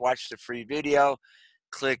pockets. Watch the free video.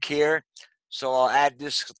 Click here. So I'll add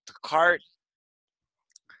this to the cart.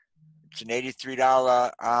 It's an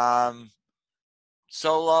 $83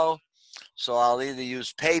 solo. So I'll either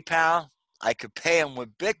use PayPal. I could pay them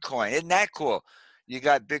with Bitcoin. Isn't that cool? You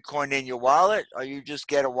got Bitcoin in your wallet, or you just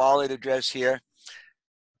get a wallet address here.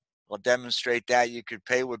 We'll demonstrate that. You could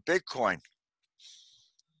pay with Bitcoin.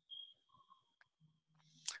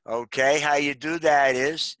 Okay, how you do that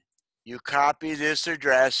is you copy this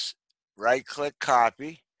address, right-click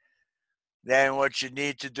copy. Then what you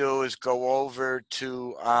need to do is go over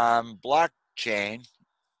to blockchain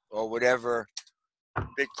or whatever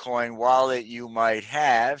Bitcoin wallet you might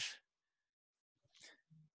have.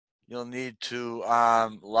 You'll need to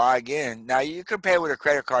log in. Now, you can pay with a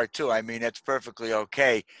credit card too. I mean, that's perfectly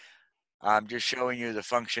okay. I'm just showing you the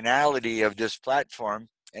functionality of this platform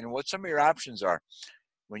and what some of your options are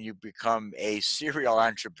when you become a serial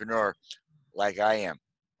entrepreneur like I am,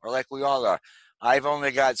 or like we all are. I've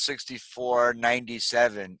only got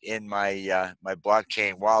 64.97 in my my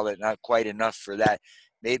blockchain wallet. Not quite enough for that.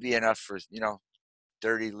 Maybe enough for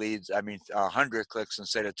 30 leads. I mean 100 clicks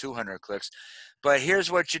instead of 200 clicks. But here's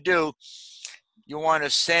what you do. You want to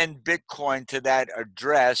send Bitcoin to that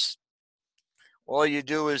address. All you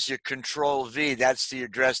do is you control V. That's the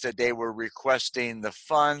address that they were requesting the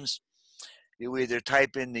funds. You either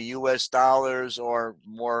type in the US dollars, or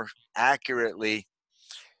more accurately,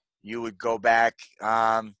 you would go back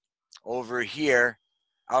over here.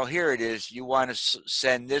 Oh, here it is. You want to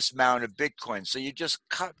send this amount of Bitcoin. So you just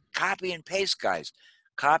copy and paste, guys.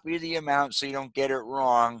 Copy the amount so you don't get it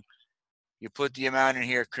wrong. You put the amount in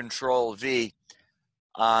here, control V,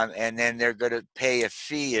 and then they're going to pay a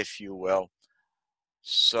fee, if you will.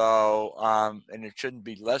 So, and it shouldn't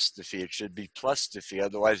be less the fee. It should be plus the fee.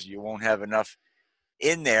 Otherwise, you won't have enough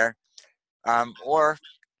in there. Or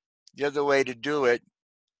the other way to do it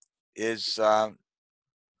is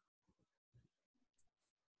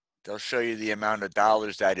they'll show you the amount of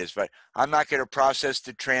dollars that is. But I'm not going to process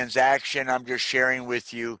the transaction. I'm just sharing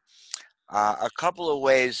with you a couple of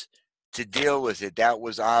ways to deal with it. That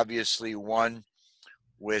was obviously one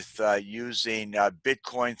with using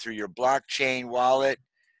Bitcoin through your blockchain wallet.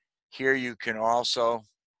 Here you can also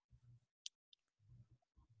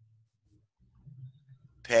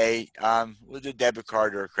pay with a debit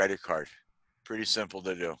card or a credit card. Pretty simple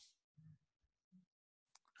to do.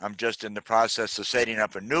 I'm just in the process of setting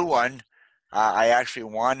up a new one I actually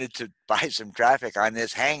wanted to buy some traffic on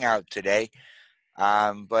this hangout today,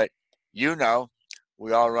 but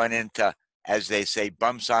we all run into, as they say,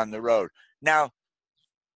 bumps on the road. Now,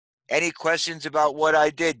 any questions about what I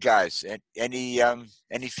did, guys? Any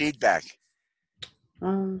feedback?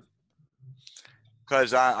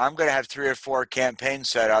 Because I'm going to have 3 or 4 campaigns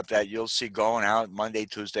set up that you'll see going out Monday,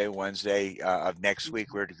 Tuesday, Wednesday of next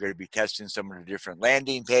week. We're going to be testing some of the different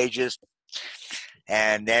landing pages.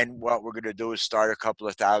 And then what we're going to do is start a couple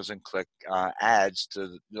of 1,000-click ads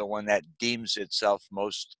to the one that deems itself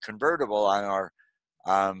most convertible on our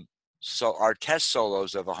our test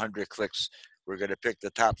solos of 100 clicks. We're going to pick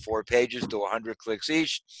the top 4 pages, do 100 clicks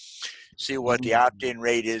each, see what the opt-in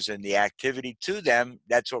rate is and the activity to them.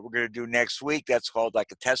 That's what we're going to do next week. That's called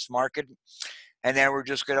like a test market. And then we're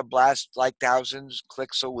just going to blast like thousands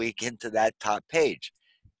clicks a week into that top page.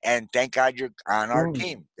 And thank God you're on our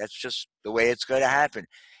team. That's just the way it's going to happen.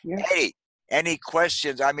 Yeah. Eddie, any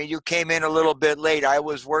questions? I mean, you came in a little bit late. I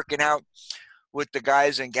was working out with the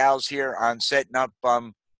guys and gals here on setting up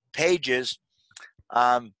pages.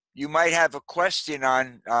 You might have a question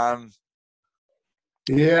on.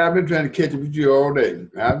 Yeah, I've been trying to catch up with you all day.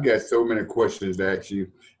 I've got so many questions to ask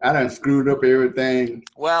you. I done screwed up everything.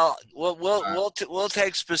 Well, we'll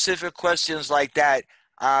take specific questions like that.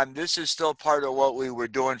 This is still part of what we were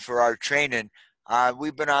doing for our training.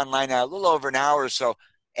 We've been online a little over an hour or so.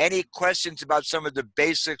 Any questions about some of the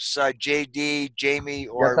basics, JD, Jamie,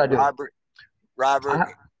 or Yes,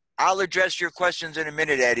 Robert? I'll address your questions in a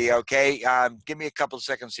minute, Eddie, okay? Give me a couple of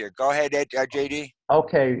seconds here. Go ahead, JD.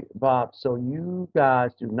 Okay, Bob. So you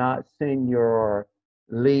guys do not send your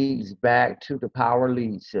leads back to the Power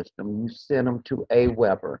Lead system. You send them to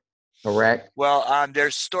AWeber, correct? Well,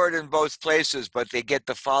 they're stored in both places, but they get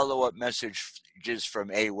the follow-up messages from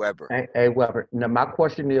AWeber. AWeber. Now, my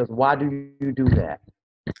question is, why do you do that?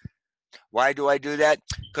 Why do I do that?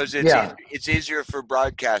 Because it's easier for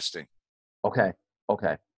broadcasting. Okay.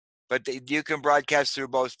 But you can broadcast through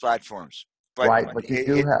both platforms. But you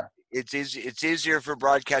do have. It's easy. It's easier for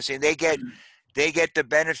broadcasting. They get the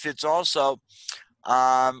benefits also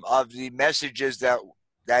of the messages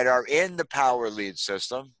that are in the Power Lead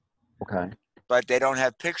system. Okay. But they don't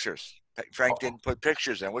have pictures. Frank didn't put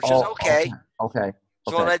pictures in, which is okay. Okay.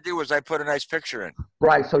 So what I do is I put a nice picture in.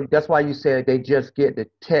 Right. So that's why you said they just get the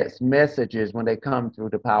text messages when they come through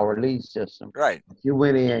the Power Lead system. Right. You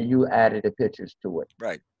went in, you added the pictures to it.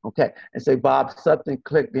 Right. Okay. And say, Bob, something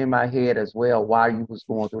clicked in my head as well while you was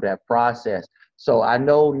going through that process. So I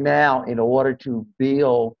know now in order to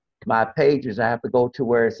build my pages, I have to go to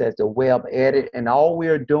where it says the web edit. And all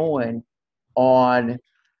we're doing on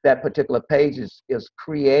that particular page is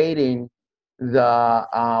creating the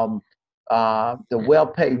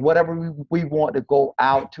web page, whatever we want to go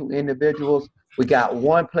out to individuals. We got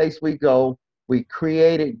one place we go, we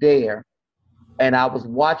create it there. And I was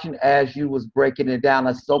watching as you was breaking it down.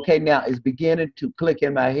 I said, okay, now it's beginning to click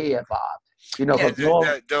in my head, Bob. You know,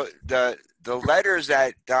 the letters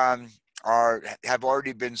that have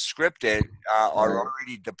already been scripted are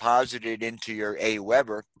already deposited into your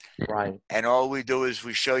AWeber. Right. And all we do is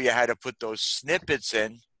we show you how to put those snippets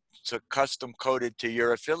in to custom coded to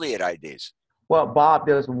your affiliate IDs. Well, Bob,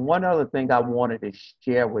 there's one other thing I wanted to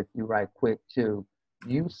share with you right quick too.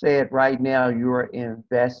 You said right now you're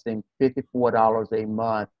investing $54 a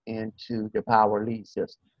month into the Power Lead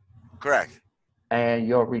system. Correct. And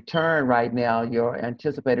your return right now, your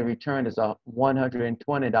anticipated return is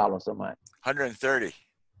 $120 a month. $130.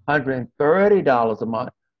 $130 a month.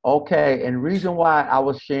 Okay, and the reason why I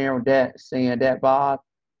was saying that, Bob,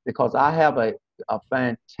 because I have a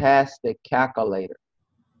fantastic calculator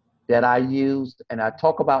that I use, and I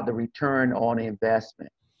talk about the return on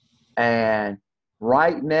investment. And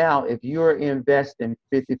right now, if you're investing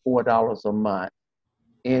 $54 a month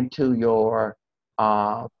into your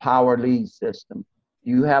Power Lead system,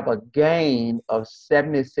 you have a gain of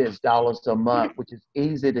 $76 a month, which is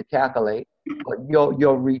easy to calculate. But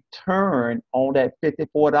your return on that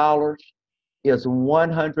 $54 is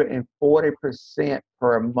 140%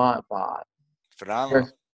 per month, Bob. Phenomenal.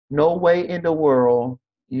 There's no way in the world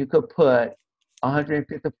you could put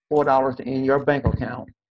 $154 in your bank account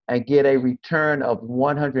and get a return of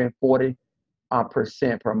 140%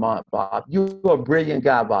 per month, Bob. You're a brilliant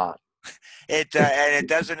guy, Bob. And it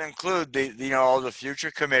doesn't include all the future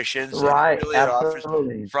commissions Right, and affiliate offers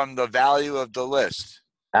absolutely. from the value of the list.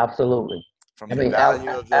 Absolutely. From the value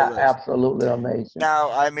of the list. Absolutely amazing. Now,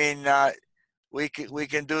 I mean, we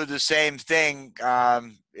can do the same thing.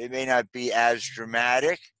 It may not be as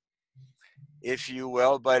dramatic, if you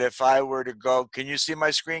will, but if I were to go, can you see my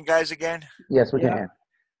screen, guys, again? Yes, we can.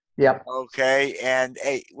 Yep. Okay, and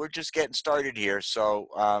hey, we're just getting started here, so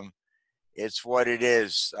it's what it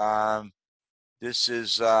is. This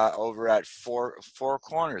is over at Four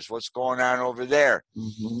Corners. What's going on over there?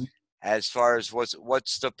 Mm-hmm. As far as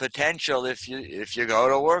what's the potential if you go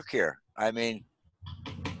to work here? I mean,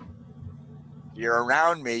 if you're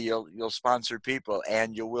around me, you'll sponsor people,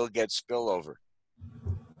 and you will get spillover.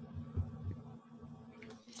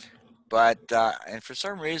 But and for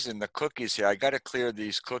some reason, the cookies here, I got to clear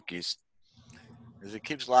these cookies because it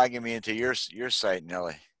keeps logging me into your site,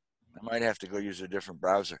 Nelly. I might have to go use a different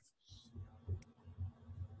browser.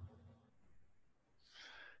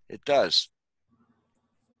 It does.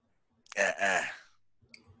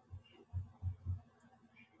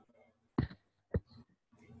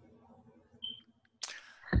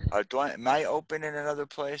 Am I open in another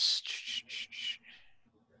place?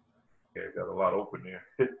 Yeah, got a lot open there.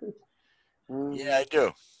 Yeah, I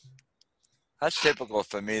do. That's typical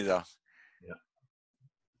for me, though. Yeah.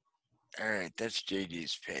 All right, that's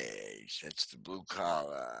JD's page. That's the blue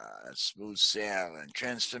collar, smooth sailing,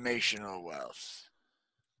 transformational wealth.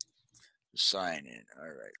 Sign in. All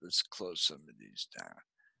right, let's close some of these down.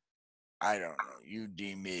 I don't know.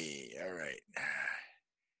 UD.me. All right.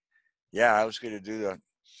 Yeah, I was going to do the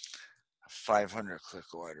 500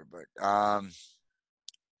 click order, but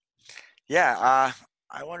yeah,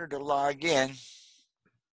 I wanted to log in.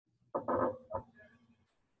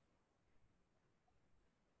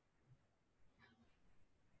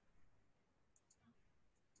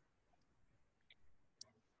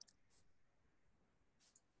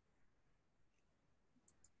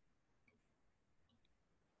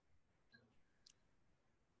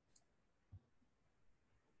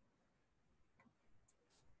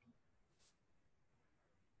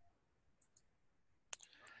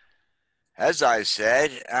 As I said,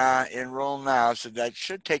 enroll now. So that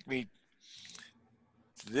should take me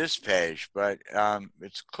to this page, but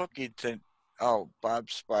it's cookie to, oh, Bob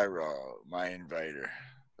Spiro, my inviter.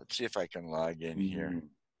 Let's see if I can log in here.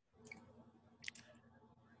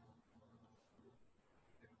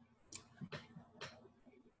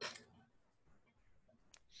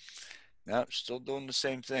 Nope, still doing the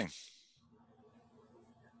same thing.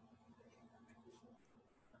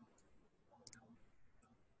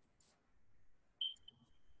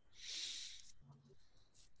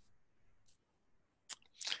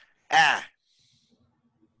 Let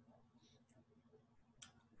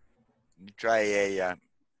me try a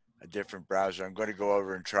different browser. I'm going to go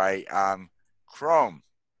over and try Chrome.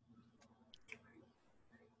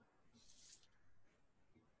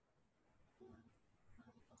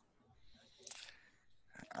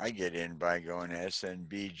 I get in by going to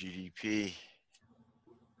SNB GDP.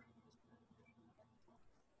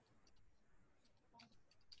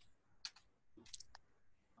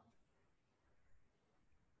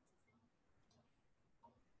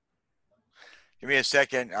 Give me a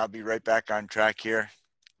second. I'll be right back on track here.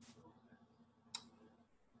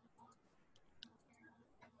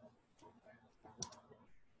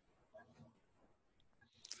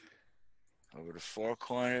 Over to Four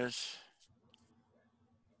Corners.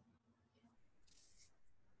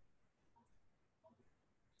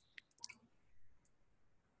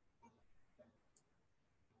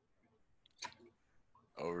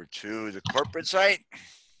 Over to the corporate site.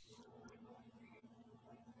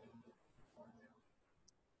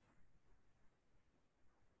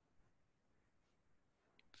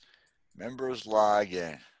 Members log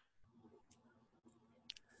in.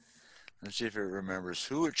 Let's see if it remembers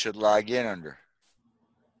who it should log in under.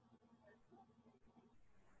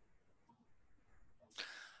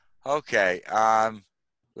 Okay,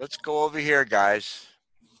 let's go over here, guys,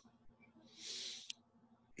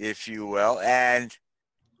 if you will. And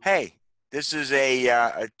hey, this is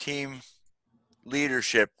a team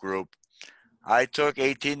leadership group. I took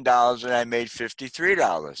 $18 and I made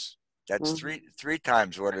 $53. That's three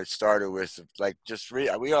times what it started with. Like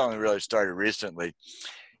we only really started recently,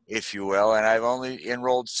 if you will, and I've only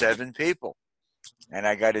enrolled 7 people, and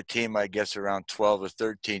I got a team, I guess, around 12 or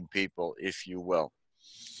 13 people, if you will.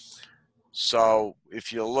 So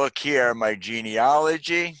if you look here, my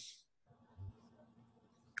genealogy,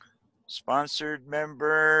 sponsored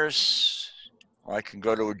members, well, I can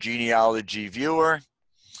go to a genealogy viewer.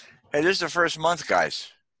 Hey, this is the first month,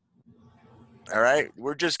 guys. All right,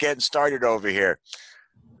 we're just getting started over here.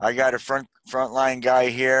 I got a frontline guy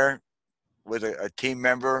here with a team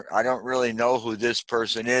member. I don't really know who this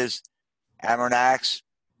person is, Amonax,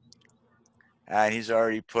 and he's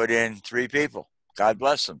already put in 3 people. God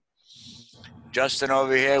bless him. Justin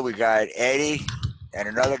over here. We got Eddie and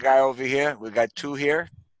another guy over here. We got 2 here.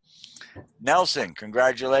 Nelson,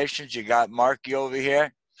 congratulations. You got Marky over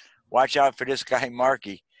here. watch out for this guy,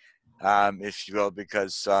 Marky, if you will,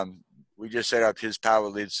 because we just set up his power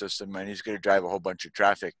lead system, and he's going to drive a whole bunch of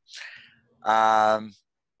traffic.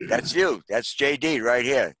 That's you. That's JD right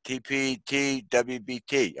here.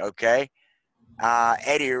 TPTWBT. Okay.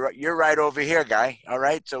 Eddie, you're right over here, guy. All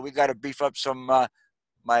right. So we got to beef up some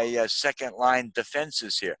my second line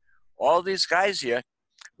defenses here. All these guys here,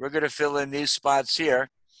 we're going to fill in these spots here,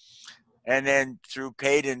 and then through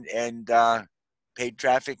paid and paid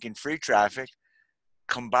traffic and free traffic,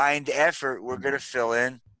 combined effort, we're going to fill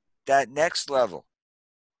in that next level,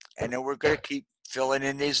 and then we're going to keep filling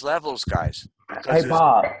in these levels, guys. Hey,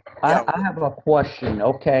 Bob, yeah. I have a question.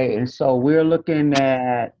 Okay, and so we're looking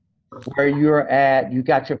at where you're at. You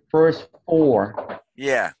got your first 4.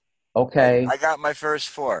 Yeah. Okay. I got my first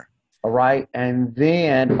 4. All right, and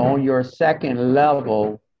then on your second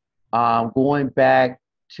level, going back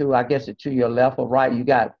to, I guess, to your left or right, you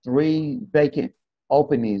got 3 vacant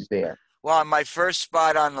openings there. Well, on my first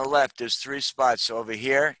spot on the left, there's 3 spots over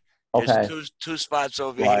here. There's Okay. two spots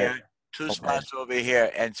over here, 2 spots over here,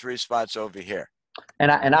 and 3 spots over here. And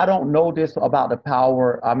I don't know this about the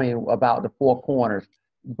power, about the 4 corners,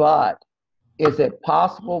 but is it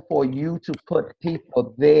possible for you to put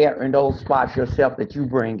people there in those spots yourself that you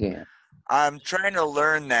bring in? I'm trying to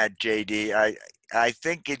learn that, JD. I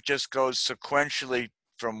think it just goes sequentially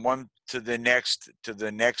from one to the next, to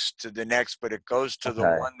the next, to the next, but it goes to the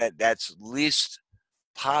one that's least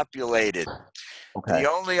populated. Okay. The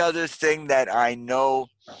only other thing that I know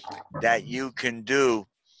that you can do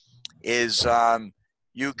is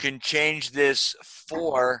you can change this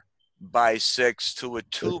 4 by 6 to a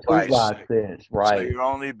 2 by 6. Right. So you're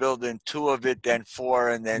only building 2 of it, then 4,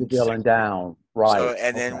 and then you're building down. Right. So,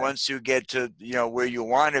 and then once you get to where you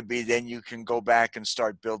want to be, then you can go back and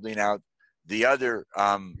start building out the other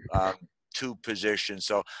 2 positions.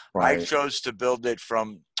 So I chose to build it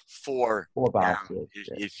from 4 down,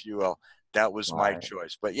 if you will. That was my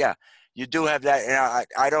choice. But yeah, you do have that. And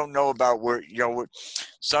I don't know about where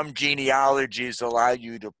some genealogies allow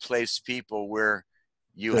you to place people where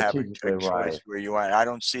you have a choice where you want. I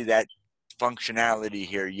don't see that functionality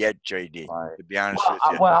here yet, JD. To be honest with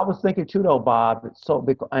you. Well, I was thinking too, though, Bob.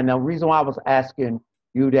 And the reason why I was asking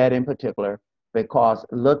you that in particular, because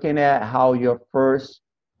looking at how your first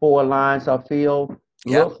 4 lines are filled,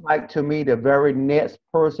 looks like to me the very next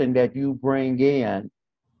person that you bring in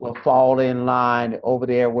will fall in line over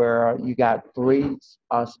there where you got 3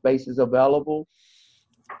 spaces available.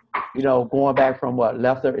 Going back from what,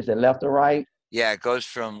 is it left or right? Yeah, it goes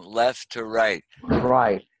from left to right.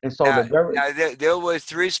 Right. And so there were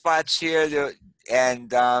 3 spots here, and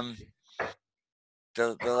the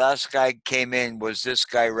last guy came in was this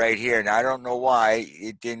guy right here. And I don't know why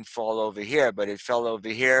it didn't fall over here, but it fell over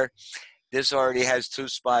here. This already has 2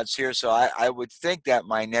 spots here, so I would think that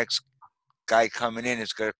my next guy coming in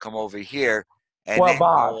is going to come over here and then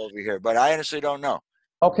Bob, go over here. But I honestly don't know.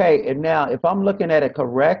 Okay, and now if I'm looking at it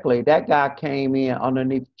correctly, that guy came in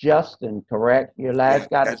underneath Justin, correct? Your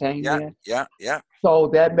last guy that came in? Yeah. So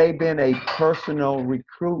that may have been a personal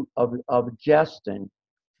recruit of Justin.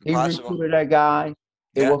 He recruited that guy.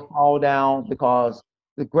 It will fall down because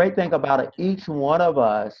the great thing about it, each one of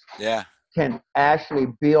us can actually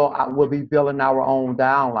we'll be building our own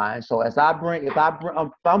downline. So if I'm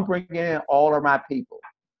bringing in all of my people,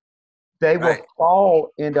 they will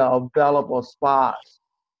fall into available spots.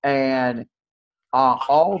 And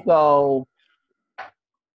although,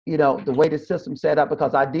 the way the system's set up,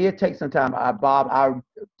 because I did take some time, Bob, I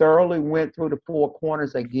thoroughly went through the 4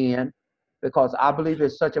 corners again, because I believe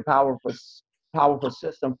it's such a powerful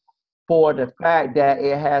system for the fact that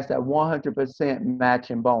it has that 100%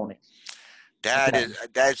 matching bonus.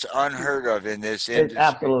 That's unheard of in this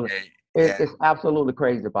industry. It's absolutely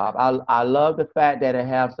crazy, Bob. I love the fact that it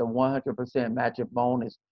has the 100% matching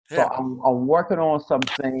bonus. So I'm working on some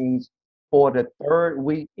things for the 3rd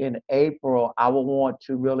week in April. I will want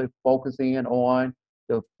to really focus in on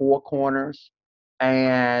the 4 corners,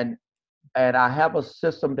 and I have a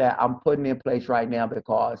system that I'm putting in place right now,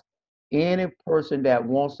 because any person that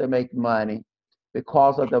wants to make money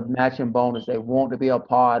because of the matching bonus, they want to be a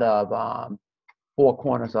part of 4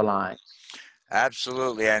 Corners Alliance.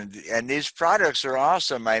 Absolutely, and these products are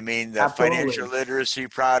awesome. I mean, the financial literacy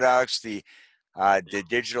products, the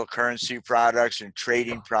digital currency products, and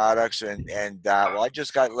trading products, and I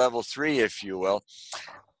just got level 3, if you will,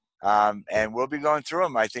 and we'll be going through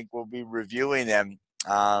them. I think we'll be reviewing them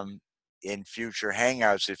in future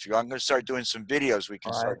hangouts. I'm going to start doing some videos. We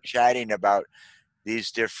can start chatting about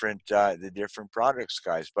these different the different products,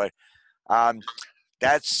 guys. But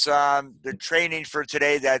that's the training for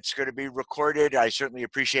today. That's going to be recorded. I certainly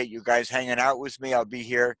appreciate you guys hanging out with me. I'll be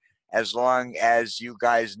here as long as you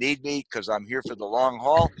guys need me, because I'm here for the long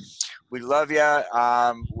haul. We love you.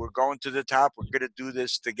 We're going to the top. We're going to do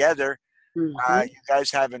this together. Mhm. You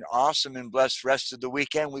guys have an awesome and blessed rest of the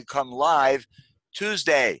weekend. We come live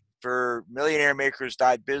Tuesday for Millionaire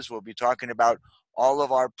Makers.Biz. We'll be talking about all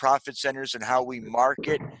of our profit centers and how we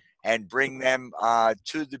market and bring them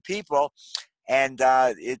to the people. And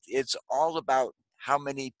it's all about how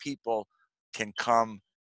many people can come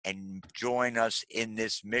and join us in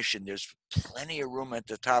this mission. There's plenty of room at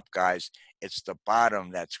the top, guys. It's the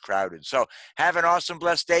bottom that's crowded. So have an awesome,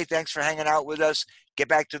 blessed day. Thanks for hanging out with us. Get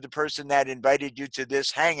back to the person that invited you to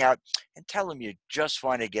this hangout and tell them you just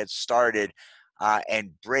want to get started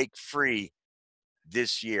and break free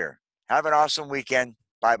this year. Have an awesome weekend.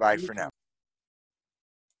 Bye-bye for now.